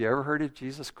 have you ever heard of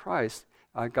Jesus Christ?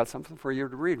 I've got something for you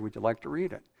to read. Would you like to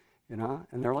read it? And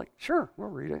they're like, sure, we'll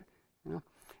read it.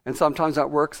 And sometimes that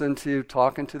works into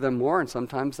talking to them more, and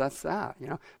sometimes that's that.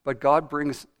 But God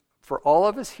brings, for all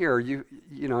of us here,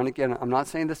 and again, I'm not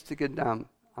saying this to get down.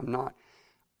 I'm not.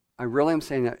 I really am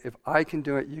saying that if I can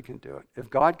do it, you can do it. If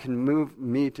God can move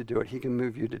me to do it, he can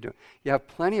move you to do it. You have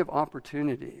plenty of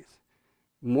opportunities,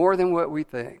 more than what we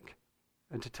think,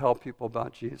 and to tell people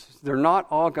about Jesus. They're not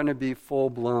all going to be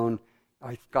full-blown,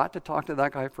 I got to talk to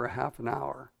that guy for a half an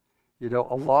hour. A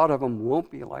lot of them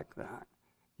won't be like that.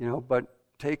 But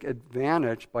take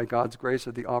advantage, by God's grace,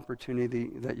 of the opportunity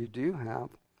that you do have.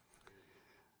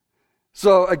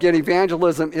 So again,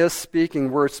 evangelism is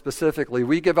speaking words specifically.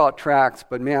 We give out tracts,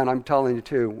 but man, I'm telling you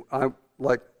too, I'm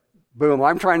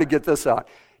trying to get this out.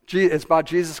 It's about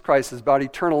Jesus Christ. It's about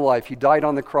eternal life. He died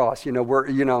on the cross.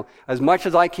 As much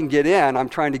as I can get in, I'm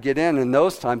trying to get in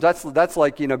those times. That's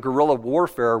like, guerrilla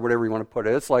warfare or whatever you want to put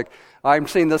it. It's like, I'm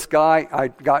seeing this guy, I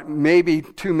got maybe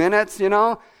 2 minutes,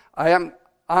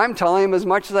 I'm telling him as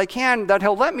much as I can that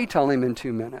he'll let me tell him in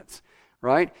 2 minutes,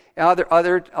 right?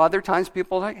 Other times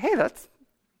people are like, hey,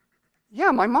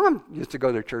 my mom used to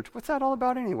go to church. What's that all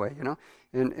about anyway,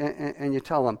 And you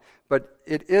tell them. But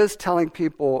it is telling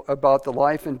people about the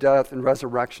life and death and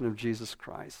resurrection of Jesus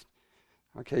Christ.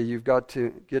 Okay, you've got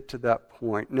to get to that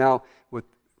point. Now, with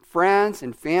friends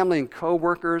and family and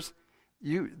coworkers,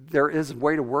 there is a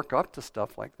way to work up to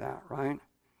stuff like that, right?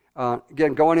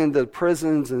 Again, going into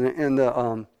prisons and in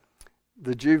the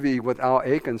juvie with Al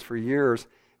Aikens for years,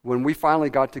 when we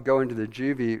finally got to go into the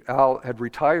juvie, Al had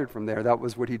retired from there. That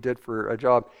was what he did for a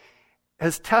job.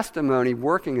 His testimony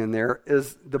working in there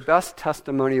is the best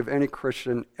testimony of any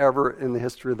Christian ever in the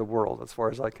history of the world, as far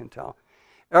as I can tell.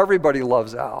 Everybody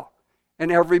loves Al,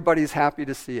 and everybody's happy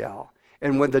to see Al.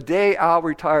 And when the day Al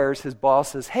retires, his boss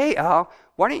says, hey, Al,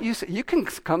 why don't you can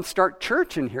come start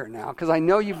church in here now, because I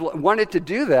know you've wanted to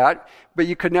do that, but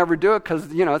you could never do it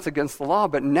because, it's against the law.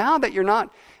 But now that you're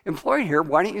not employed here,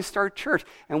 why don't you start church?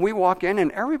 And we walk in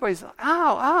and everybody's,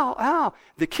 Al, Al.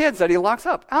 The kids that he locks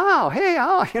up, Al, hey,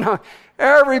 Al,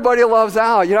 everybody loves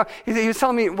Al. He was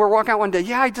telling me, we're walking out one day,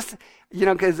 yeah, I just,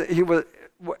 because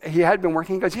he had been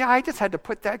working, he goes, yeah, I just had to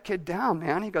put that kid down,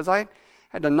 man. He goes, I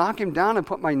had to knock him down and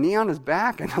put my knee on his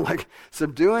back and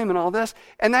subdue him and all this.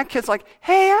 And that kid's like,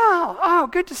 hey, Al, oh,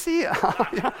 good to see you.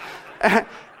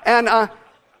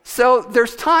 So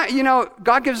there's time,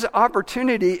 God gives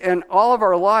opportunity in all of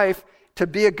our life to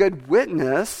be a good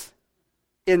witness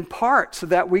in part so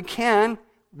that we can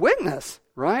witness,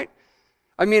 right?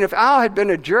 I mean, if Al had been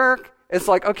a jerk, it's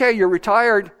like, okay, you're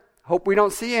retired. Hope we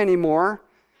don't see you anymore.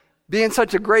 Being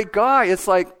such a great guy, it's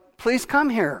like, please come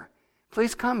here.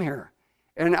 Please come here.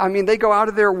 And I mean, they go out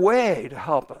of their way to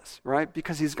help us, right?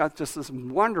 Because he's got just this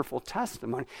wonderful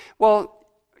testimony. Well,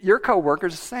 your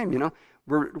coworkers, the same,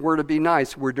 We're to be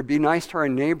nice. We're to be nice to our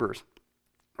neighbors.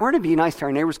 We're to be nice to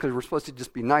our neighbors because we're supposed to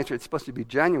just be nice. It's supposed to be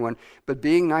genuine. But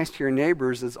being nice to your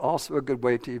neighbors is also a good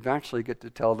way to eventually get to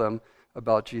tell them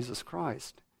about Jesus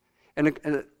Christ.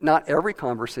 And not every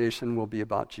conversation will be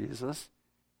about Jesus,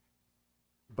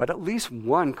 but at least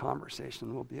one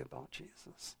conversation will be about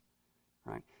Jesus,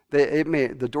 right?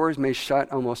 The doors may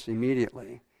shut almost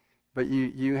immediately, but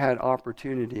you had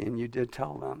opportunity and you did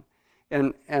tell them.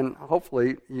 And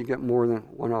hopefully you get more than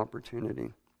one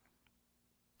opportunity.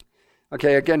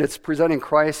 Okay, again, it's presenting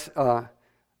Christ to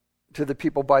the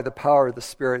people by the power of the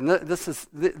Spirit. And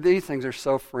these things are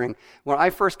so freeing. When I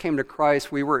first came to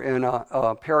Christ, we were in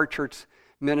a parachurch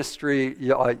ministry,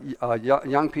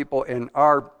 young people, and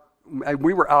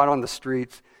we were out on the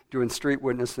streets doing street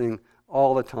witnessing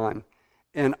all the time.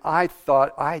 And I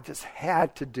thought I just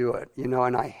had to do it,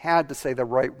 and I had to say the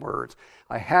right words.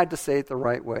 I had to say it the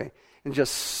right way. And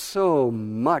just so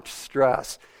much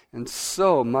stress and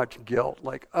so much guilt.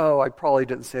 Like, oh, I probably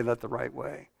didn't say that the right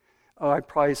way. Oh, I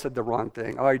probably said the wrong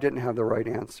thing. Oh, I didn't have the right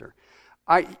answer.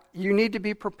 You need to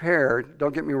be prepared,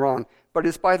 don't get me wrong, but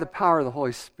it's by the power of the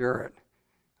Holy Spirit.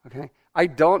 Okay? I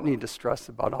don't need to stress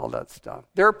about all that stuff.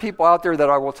 There are people out there that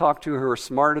I will talk to who are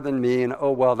smarter than me, and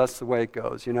oh, well, that's the way it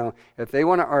goes. If they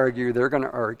want to argue, they're going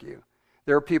to argue.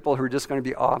 There are people who are just going to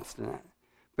be obstinate.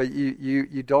 But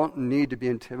you don't need to be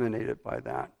intimidated by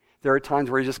that. There are times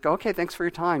where you just go, okay, thanks for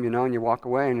your time, and you walk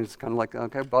away, and it's kind of like,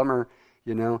 okay, bummer,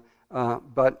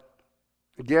 But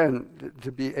again,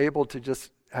 to be able to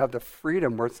just have the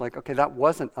freedom where it's like, okay, that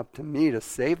wasn't up to me to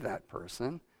save that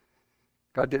person.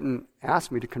 God didn't ask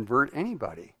me to convert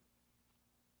anybody.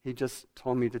 He just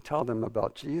told me to tell them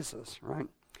about Jesus, right?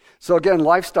 So again,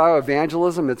 lifestyle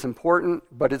evangelism, it's important,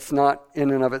 but it's not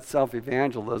in and of itself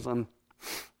evangelism.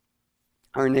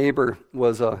 Our neighbor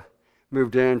was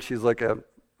moved in. She's like a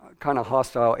kind of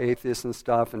hostile atheist and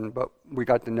stuff, but we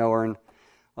got to know her and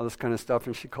all this kind of stuff.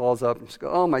 And she calls up and she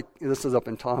goes, this is up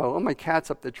in Tahoe. Oh, my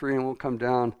cat's up the tree and we'll come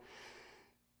down.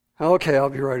 Okay, I'll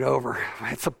be right over.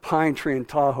 It's a pine tree in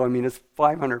Tahoe. I mean, it's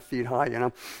 500 feet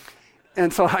high,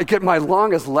 And so I get my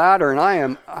longest ladder, and I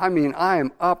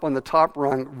am up on the top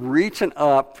rung, reaching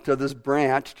up to this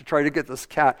branch to try to get this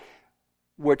cat,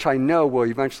 which I know will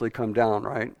eventually come down,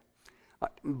 right?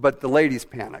 But the ladies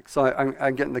panic, so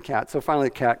I'm getting the cat. So finally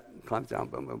the cat climbs down,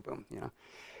 boom, boom, boom,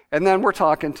 And then we're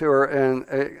talking to her,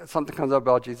 and something comes up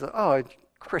about Jesus. Oh,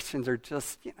 Christians are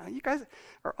just, you guys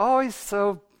are always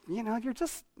so, you're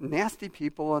just nasty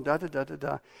people, and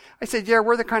da-da-da-da-da. I said, yeah,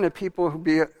 we're the kind of people who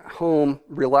be at home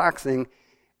relaxing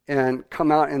and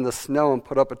come out in the snow and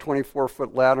put up a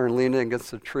 24-foot ladder and lean it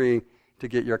against a tree to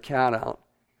get your cat out.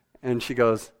 And she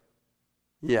goes,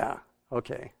 yeah,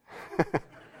 okay.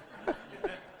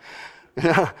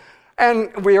 Yeah.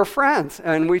 And we are friends,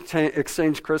 and we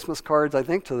exchange Christmas cards, I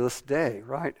think, to this day,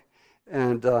 right?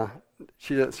 And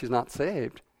she's not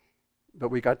saved, but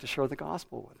we got to share the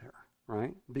gospel with her,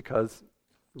 right? Because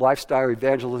lifestyle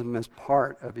evangelism is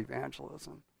part of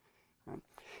evangelism. Right?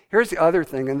 Here's the other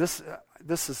thing, and this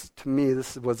is, to me,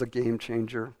 this was a game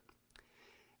changer.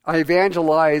 I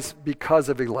evangelize because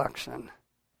of election.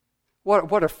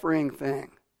 What a freeing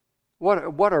thing.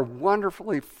 What a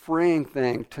wonderfully freeing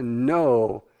thing to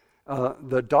know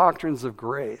the doctrines of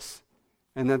grace,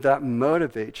 and that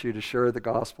motivates you to share the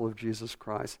gospel of Jesus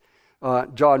Christ.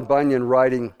 John Bunyan,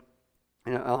 writing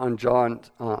on John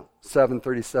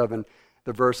 7:37,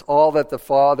 the verse, "All that the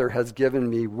Father has given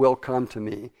me will come to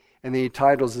me," and then he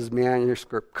titles his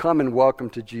manuscript, "Come and Welcome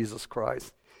to Jesus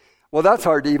Christ." Well, that's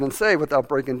hard to even say without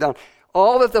breaking down.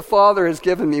 All that the Father has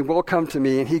given me will come to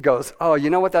me, and he goes, oh, you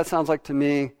know what that sounds like to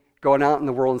me? Going out in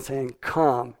the world and saying,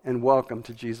 come and welcome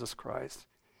to Jesus Christ.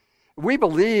 We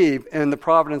believe in the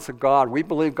providence of God. We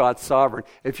believe God's sovereign.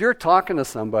 If you're talking to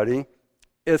somebody,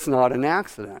 it's not an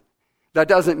accident. That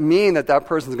doesn't mean that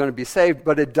person's going to be saved,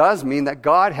 but it does mean that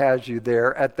God has you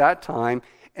there at that time,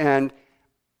 and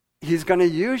he's going to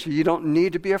use you. You don't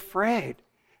need to be afraid.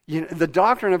 The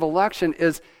doctrine of election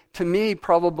is, to me,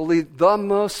 probably the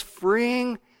most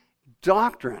freeing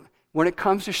doctrine when it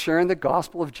comes to sharing the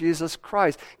gospel of Jesus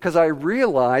Christ, because I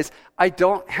realize I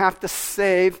don't have to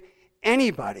save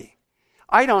anybody.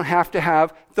 I don't have to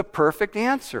have the perfect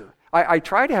answer. I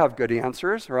try to have good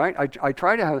answers, right? I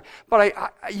try to have, but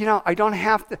I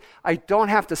don't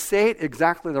have to say it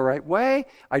exactly the right way.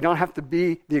 I don't have to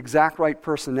be the exact right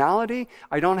personality.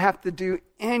 I don't have to do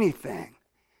anything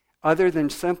other than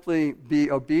simply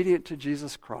be obedient to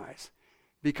Jesus Christ,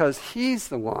 because he's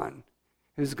the one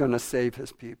who's going to save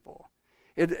his people.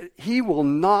 He will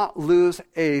not lose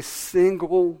a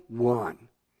single one.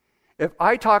 If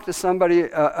I talk to somebody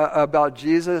about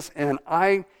Jesus and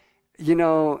I,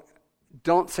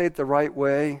 don't say it the right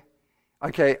way,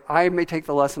 okay, I may take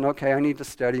the lesson, okay, I need to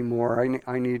study more.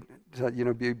 I need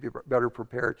to, be better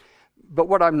prepared. But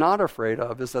what I'm not afraid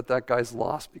of is that guy's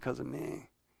lost because of me.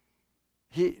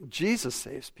 Jesus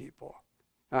saves people.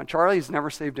 Charlie's never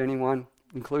saved anyone,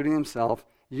 including himself.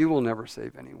 You will never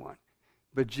save anyone.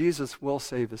 But Jesus will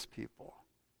save his people.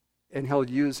 And he'll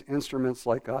use instruments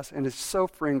like us. And it's so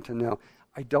freeing to know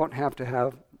I don't have to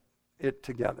have it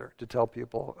together to tell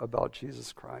people about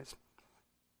Jesus Christ.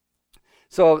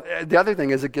 So the other thing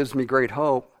is it gives me great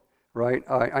hope, right?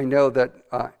 I know that,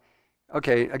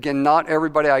 again, not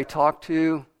everybody I talk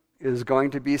to is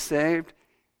going to be saved.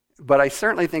 But I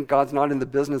certainly think God's not in the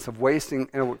business of wasting,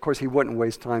 and of course he wouldn't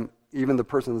waste time. Even the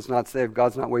person that's not saved,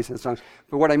 God's not wasting his time.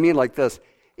 But what I mean like this,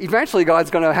 eventually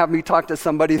God's going to have me talk to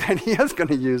somebody that he is going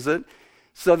to use it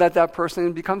so that that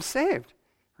person becomes saved,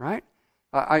 right?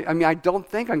 I mean, I don't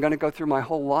think I'm going to go through my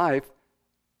whole life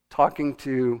talking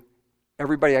to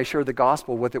everybody I share the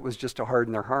gospel with. It was just to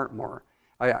harden their heart more.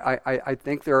 I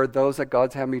think there are those that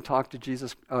God's had me talk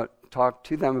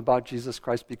to them about Jesus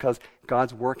Christ because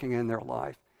God's working in their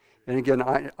life. And again,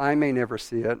 I may never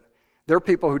see it. There are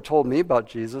people who told me about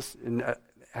Jesus and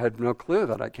had no clue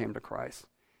that I came to Christ.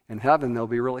 In heaven, they'll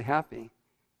be really happy,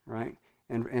 right?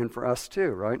 And for us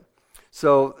too, right?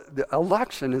 So the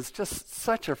election is just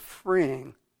such a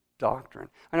freeing doctrine.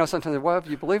 I know sometimes, well, if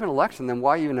you believe in election, then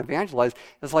why even evangelize?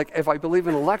 It's like, if I believe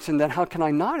in election, then how can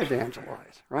I not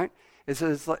evangelize, right?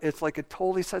 It's like it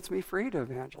totally sets me free to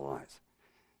evangelize.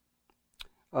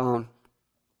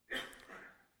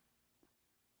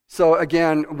 So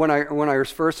again, when I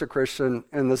was first a Christian,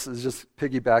 and this is just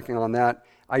piggybacking on that,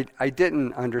 I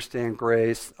didn't understand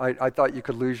grace. I thought you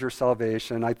could lose your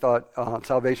salvation. I thought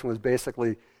salvation was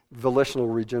basically volitional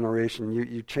regeneration.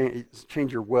 You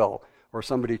change your will, or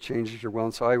somebody changes your will.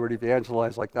 And so I would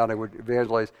evangelize like that. I would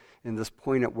evangelize in this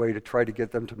poignant way to try to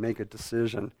get them to make a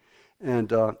decision.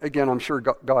 And again, I'm sure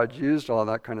God used all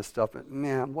that kind of stuff, but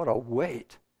man, what a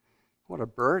weight. What a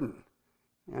burden.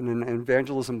 And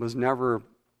evangelism was never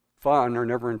fun or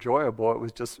never enjoyable. It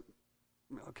was just,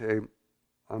 okay,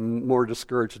 I'm more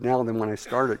discouraged now than when I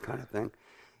started, kind of thing,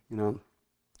 you know.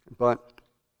 But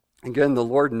again, the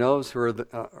Lord knows who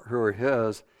are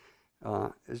His.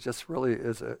 It's just really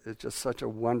it's just such a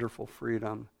wonderful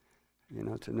freedom, you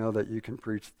know, to know that you can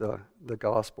preach the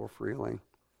gospel freely.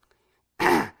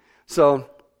 So,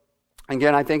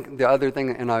 again, I think the other thing,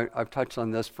 and I've touched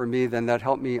on this, for me, then that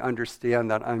helped me understand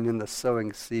that I'm in the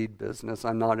sowing seed business.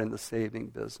 I'm not in the saving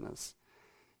business,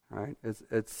 right?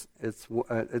 It's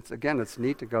again, it's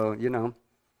neat to go, you know,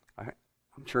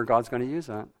 I'm sure God's going to use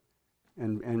that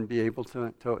and be able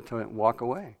to walk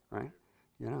away, right?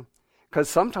 You know, because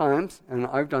sometimes, and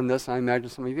I've done this, I imagine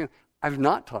some of you, I've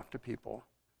not talked to people.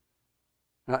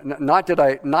 Not did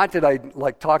I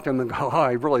like talk to them and go, oh,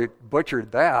 I really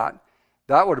butchered that.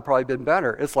 That would have probably been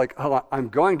better. It's like, oh, I'm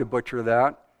going to butcher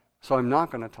that, so I'm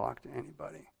not going to talk to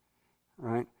anybody,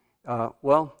 right?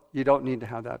 Well, you don't need to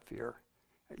have that fear.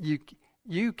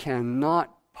 You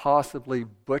cannot possibly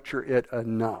butcher it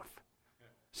enough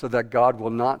so that God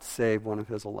will not save one of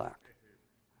His elect,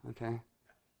 okay?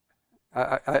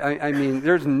 I mean,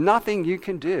 there's nothing you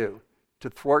can do to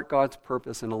thwart God's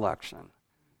purpose in election.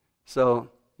 So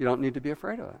you don't need to be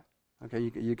afraid of it.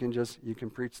 Okay, you can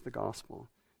preach the gospel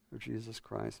of Jesus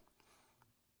Christ,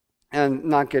 and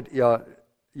not get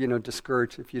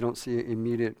discouraged if you don't see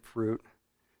immediate fruit.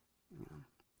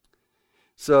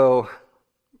 So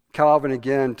Calvin,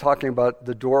 again, talking about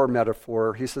the door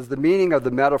metaphor, he says the meaning of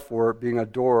the metaphor being a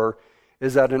door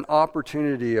is that an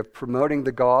opportunity of promoting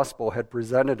the gospel had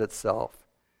presented itself.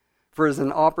 For as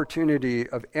an opportunity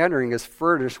of entering is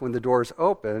furnished when the door is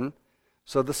open,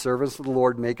 so the servants of the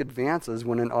Lord make advances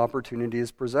when an opportunity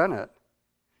is presented.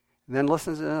 And then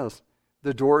listen to this.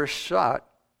 The door is shut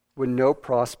when no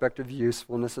prospect of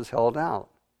usefulness is held out.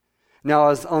 Now,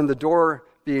 as on the door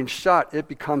being shut, it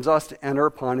becomes us to enter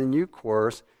upon a new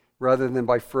course rather than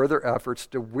by further efforts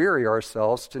to weary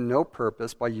ourselves to no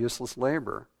purpose by useless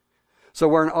labor. So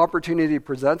where an opportunity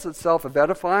presents itself of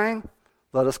edifying,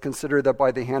 let us consider that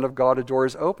by the hand of God a door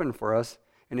is open for us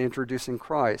in introducing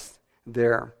Christ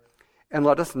there. And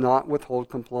let us not withhold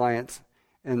compliance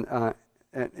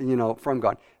from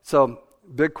God. So,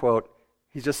 big quote,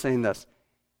 he's just saying this.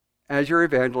 As you're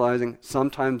evangelizing,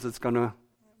 sometimes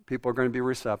people are going to be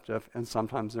receptive, and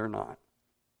sometimes they're not.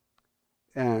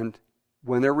 And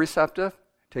when they're receptive,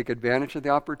 take advantage of the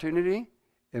opportunity,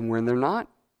 and when they're not,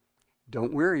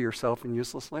 don't weary yourself in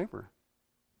useless labor.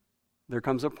 There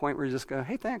comes a point where you just go,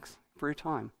 hey, thanks for your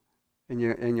time. And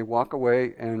you walk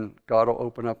away, and God will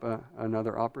open up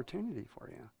another opportunity for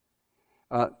you.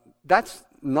 That's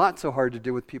not so hard to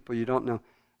do with people you don't know.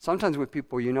 Sometimes with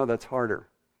people you know, that's harder.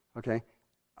 Okay?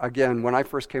 Again, when I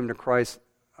first came to Christ,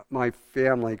 my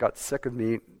family got sick of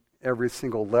me. Every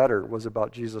single letter was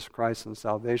about Jesus Christ and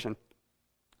salvation.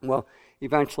 Well,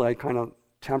 eventually I kind of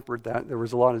tempered that. There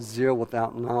was a lot of zeal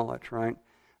without knowledge, right?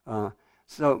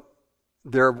 So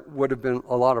there would have been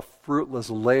a lot of fruitless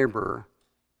labor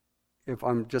if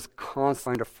I'm just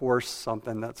constantly trying to force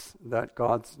something that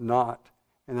God's not,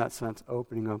 in that sense,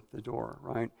 opening up the door,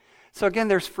 right? So again,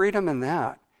 there's freedom in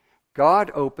that.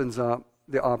 God opens up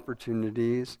the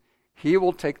opportunities. He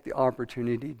will take the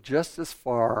opportunity just as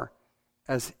far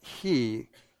as He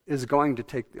is going to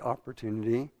take the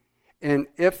opportunity. And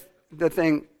if the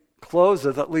thing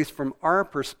closes, at least from our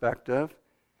perspective,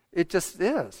 It just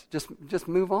is. Just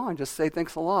move on. Just say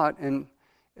thanks a lot and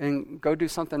go do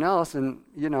something else. And,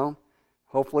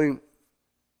 hopefully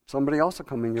somebody else will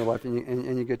come in your life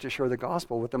and you get to share the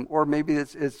gospel with them. Or maybe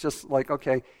it's just like,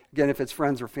 okay, again, if it's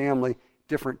friends or family,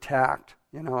 different tact.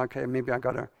 Okay, maybe I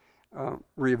got to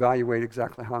reevaluate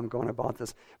exactly how I'm going about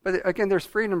this. But again, there's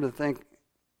freedom to think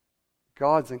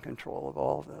God's in control of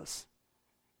all of this.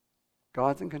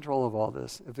 God's in control of all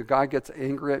this. If the guy gets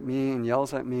angry at me and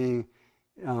yells at me,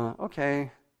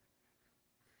 okay.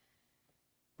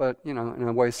 But, in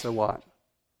a way, so what?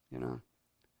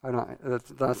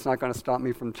 That's not going to stop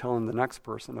me from telling the next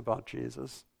person about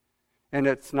Jesus. And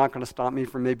it's not going to stop me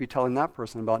from maybe telling that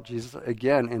person about Jesus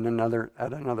again at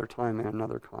another time, in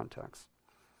another context.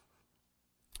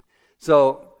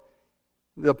 So,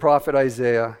 the prophet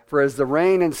Isaiah, for as the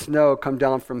rain and snow come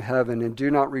down from heaven and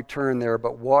do not return there,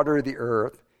 but water the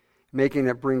earth, making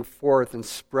it bring forth and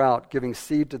sprout, giving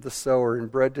seed to the sower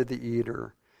and bread to the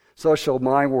eater, so shall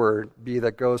my word be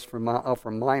that goes from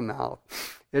my mouth.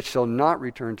 It shall not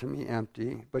return to me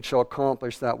empty, but shall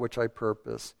accomplish that which I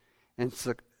purpose, and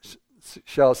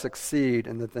shall succeed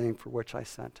in the thing for which I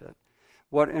sent it.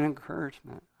 What an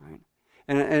encouragement, right?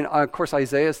 And of course,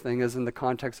 Isaiah's thing is in the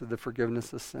context of the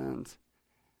forgiveness of sins.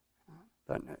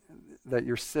 That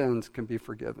your sins can be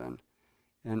forgiven.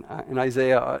 And in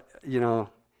Isaiah,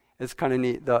 it's kind of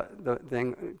neat. The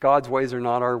thing, God's ways are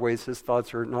not our ways, His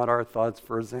thoughts are not our thoughts,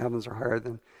 for as the heavens are higher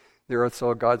than the earth,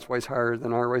 so God's ways higher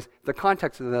than our ways. The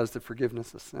context of that is the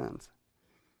forgiveness of sins.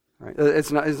 Right?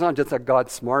 It's not just that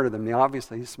God's smarter than me.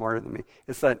 Obviously, He's smarter than me.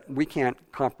 It's that we can't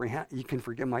comprehend. You can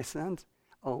forgive my sins?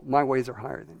 Oh, my ways are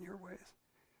higher than your ways.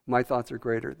 My thoughts are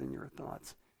greater than your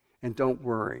thoughts. And don't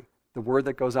worry. The word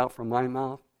that goes out from my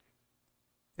mouth,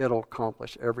 it'll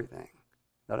accomplish everything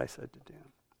that I said to do.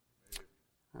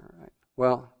 All right.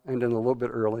 Well, ending a little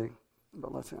bit early,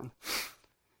 but let's end.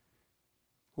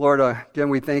 Lord, again,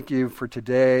 we thank you for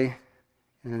today,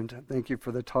 and thank you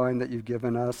for the time that you've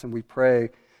given us, and we pray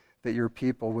that your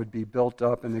people would be built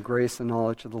up in the grace and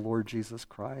knowledge of the Lord Jesus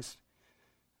Christ.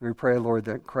 And we pray, Lord,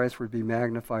 that Christ would be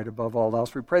magnified above all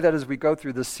else. We pray that as we go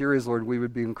through this series, Lord, we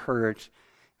would be encouraged,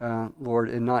 Lord,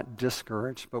 and not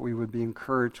discouraged, but we would be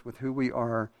encouraged with who we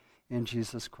are in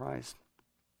Jesus Christ.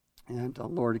 And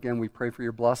Lord, again, we pray for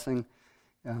your blessing,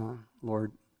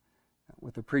 Lord,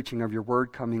 with the preaching of your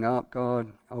word coming up.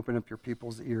 God, open up your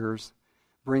people's ears.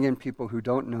 Bring in people who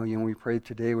don't know you, and we pray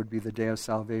today would be the day of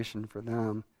salvation for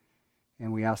them.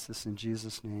 And we ask this in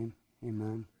Jesus' name.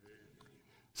 Amen.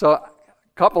 So, a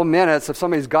couple of minutes. If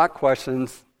somebody's got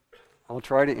questions, I'll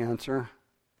try to answer.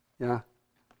 Yeah.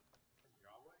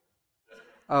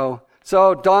 Oh,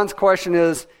 so Don's question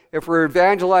is, if we're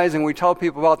evangelizing, we tell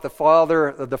people about the Father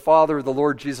of the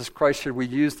Lord Jesus Christ, should we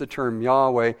use the term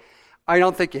Yahweh? I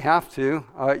don't think you have to.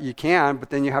 You can, but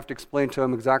then you have to explain to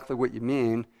them exactly what you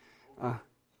mean.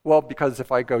 Well, because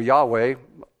if I go Yahweh,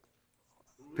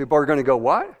 people are going to go,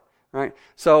 what? Right?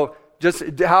 So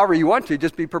just however you want to,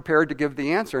 just be prepared to give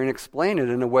the answer and explain it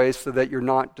in a way so that you're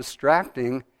not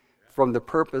distracting from the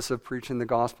purpose of preaching the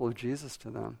gospel of Jesus to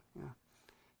them. Yeah.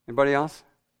 Anybody else?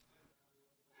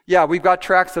 Yeah, we've got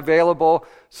tracts available.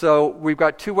 So we've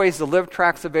got 2 Ways to Live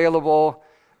tracts available.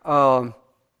 And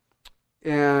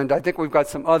I think we've got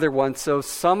some other ones. So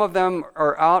some of them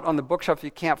are out on the bookshelf. If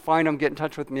you can't find them, get in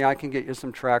touch with me. I can get you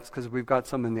some tracts because we've got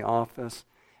some in the office.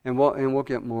 And we'll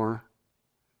get more.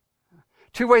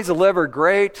 2 Ways to Live are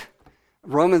great.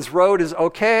 Romans Road is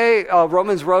okay.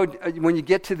 Romans Road, when you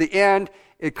get to the end,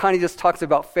 it kind of just talks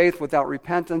about faith without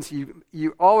repentance.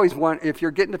 You always want, if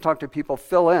you're getting to talk to people,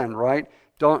 fill in, right?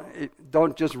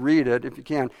 Don't just read it if you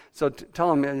can. So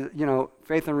tell them,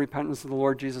 faith and repentance of the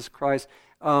Lord Jesus Christ.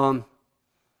 There's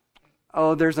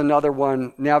another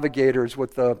one, Navigators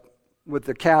with the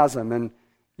chasm, and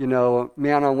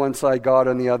man on one side, God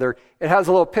on the other. It has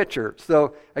a little picture.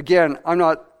 So again, I'm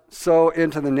not so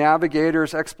into the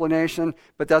Navigators explanation,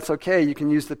 but that's okay. You can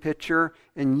use the picture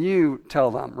and you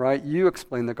tell them, right? You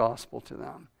explain the gospel to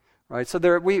them, right? So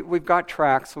we've got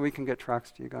tracts, so we can get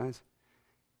tracts to you guys.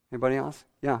 Anybody else?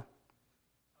 Yeah.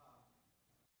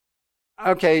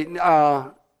 Okay.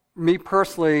 Me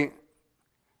personally,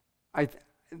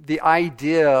 the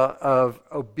idea of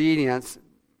obedience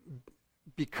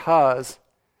because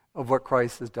of what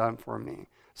Christ has done for me.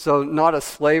 So not a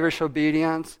slavish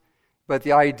obedience, but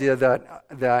the idea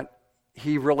that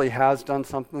he really has done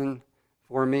something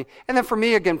for me. And then for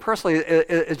me, again, personally,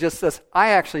 it's just this. I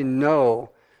actually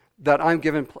know that I'm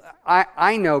given,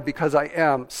 I know because I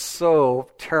am so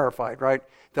terrified, right,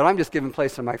 that I'm just giving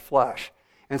place to my flesh.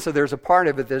 And so there's a part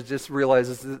of it that just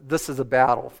realizes that this is a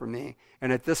battle for me.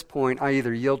 And at this point, I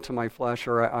either yield to my flesh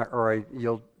or I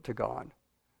yield to God.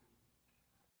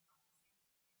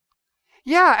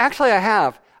 Yeah, actually I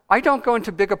have. I don't go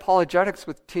into big apologetics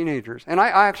with teenagers. And I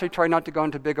actually try not to go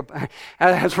into big,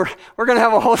 as we're going to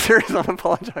have a whole series on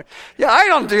apologetics. Yeah, I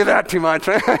don't do that too much.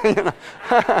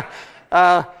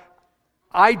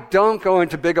 I don't go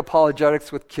into big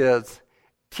apologetics with kids.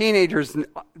 Teenagers,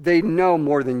 they know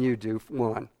more than you do,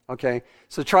 one, okay?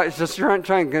 So try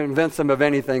and convince them of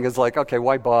anything is like, okay,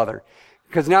 why bother?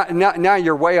 Because now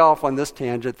you're way off on this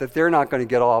tangent that they're not going to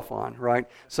get off on, right?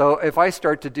 So if I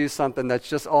start to do something that's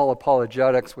just all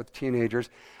apologetics with teenagers,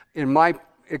 in my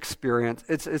experience,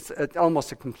 it's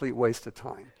almost a complete waste of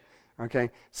time, okay?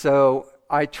 So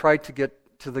I try to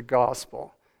get to the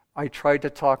gospel. I try to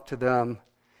talk to them,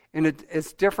 and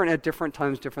it's different at different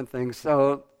times, different things.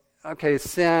 So, okay,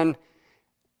 sin,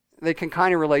 they can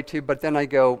kind of relate to, but then I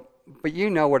go, but you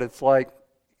know what it's like.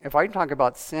 If I talk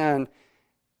about sin,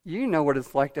 you know what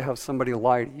it's like to have somebody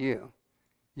lie to you.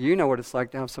 You know what it's like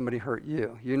to have somebody hurt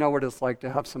you. You know what it's like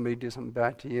to have somebody do something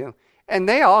bad to you. And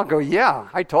they all go, yeah,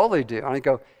 I totally do. And I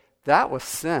go, that was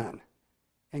sin.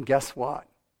 And guess what?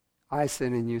 I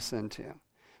sin and you sin too.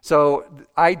 So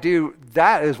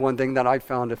that is one thing that I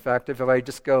found effective. If I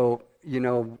just go,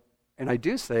 and I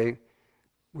do say,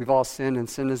 we've all sinned, and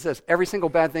sin is this. Every single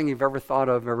bad thing you've ever thought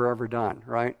of, ever done,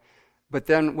 right? But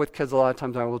then with kids, a lot of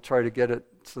times I will try to get it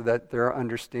so that they're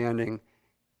understanding,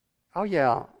 oh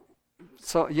yeah,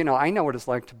 so, I know what it's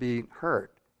like to be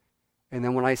hurt. And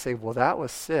then when I say, well, that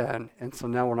was sin, and so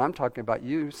now when I'm talking about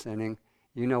you sinning,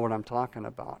 you know what I'm talking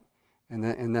about. And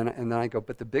then I go,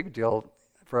 but the big deal,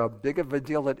 for how big of a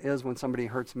deal it is when somebody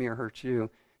hurts me or hurts you,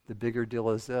 the bigger deal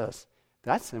is this.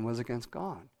 That sin was against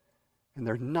God. And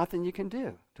there's nothing you can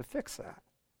do to fix that,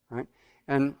 right?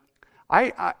 And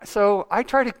so I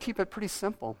try to keep it pretty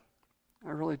simple. I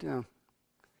really do.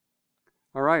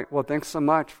 All right. Well, thanks so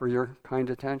much for your kind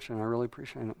attention. I really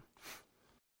appreciate it.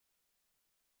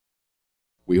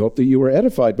 We hope that you were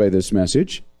edified by this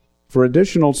message. For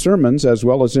additional sermons as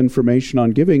well as information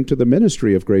on giving to the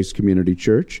ministry of Grace Community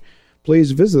Church,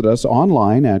 please visit us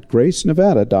online at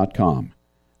gracenevada.com.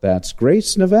 That's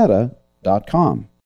gracenevada.com.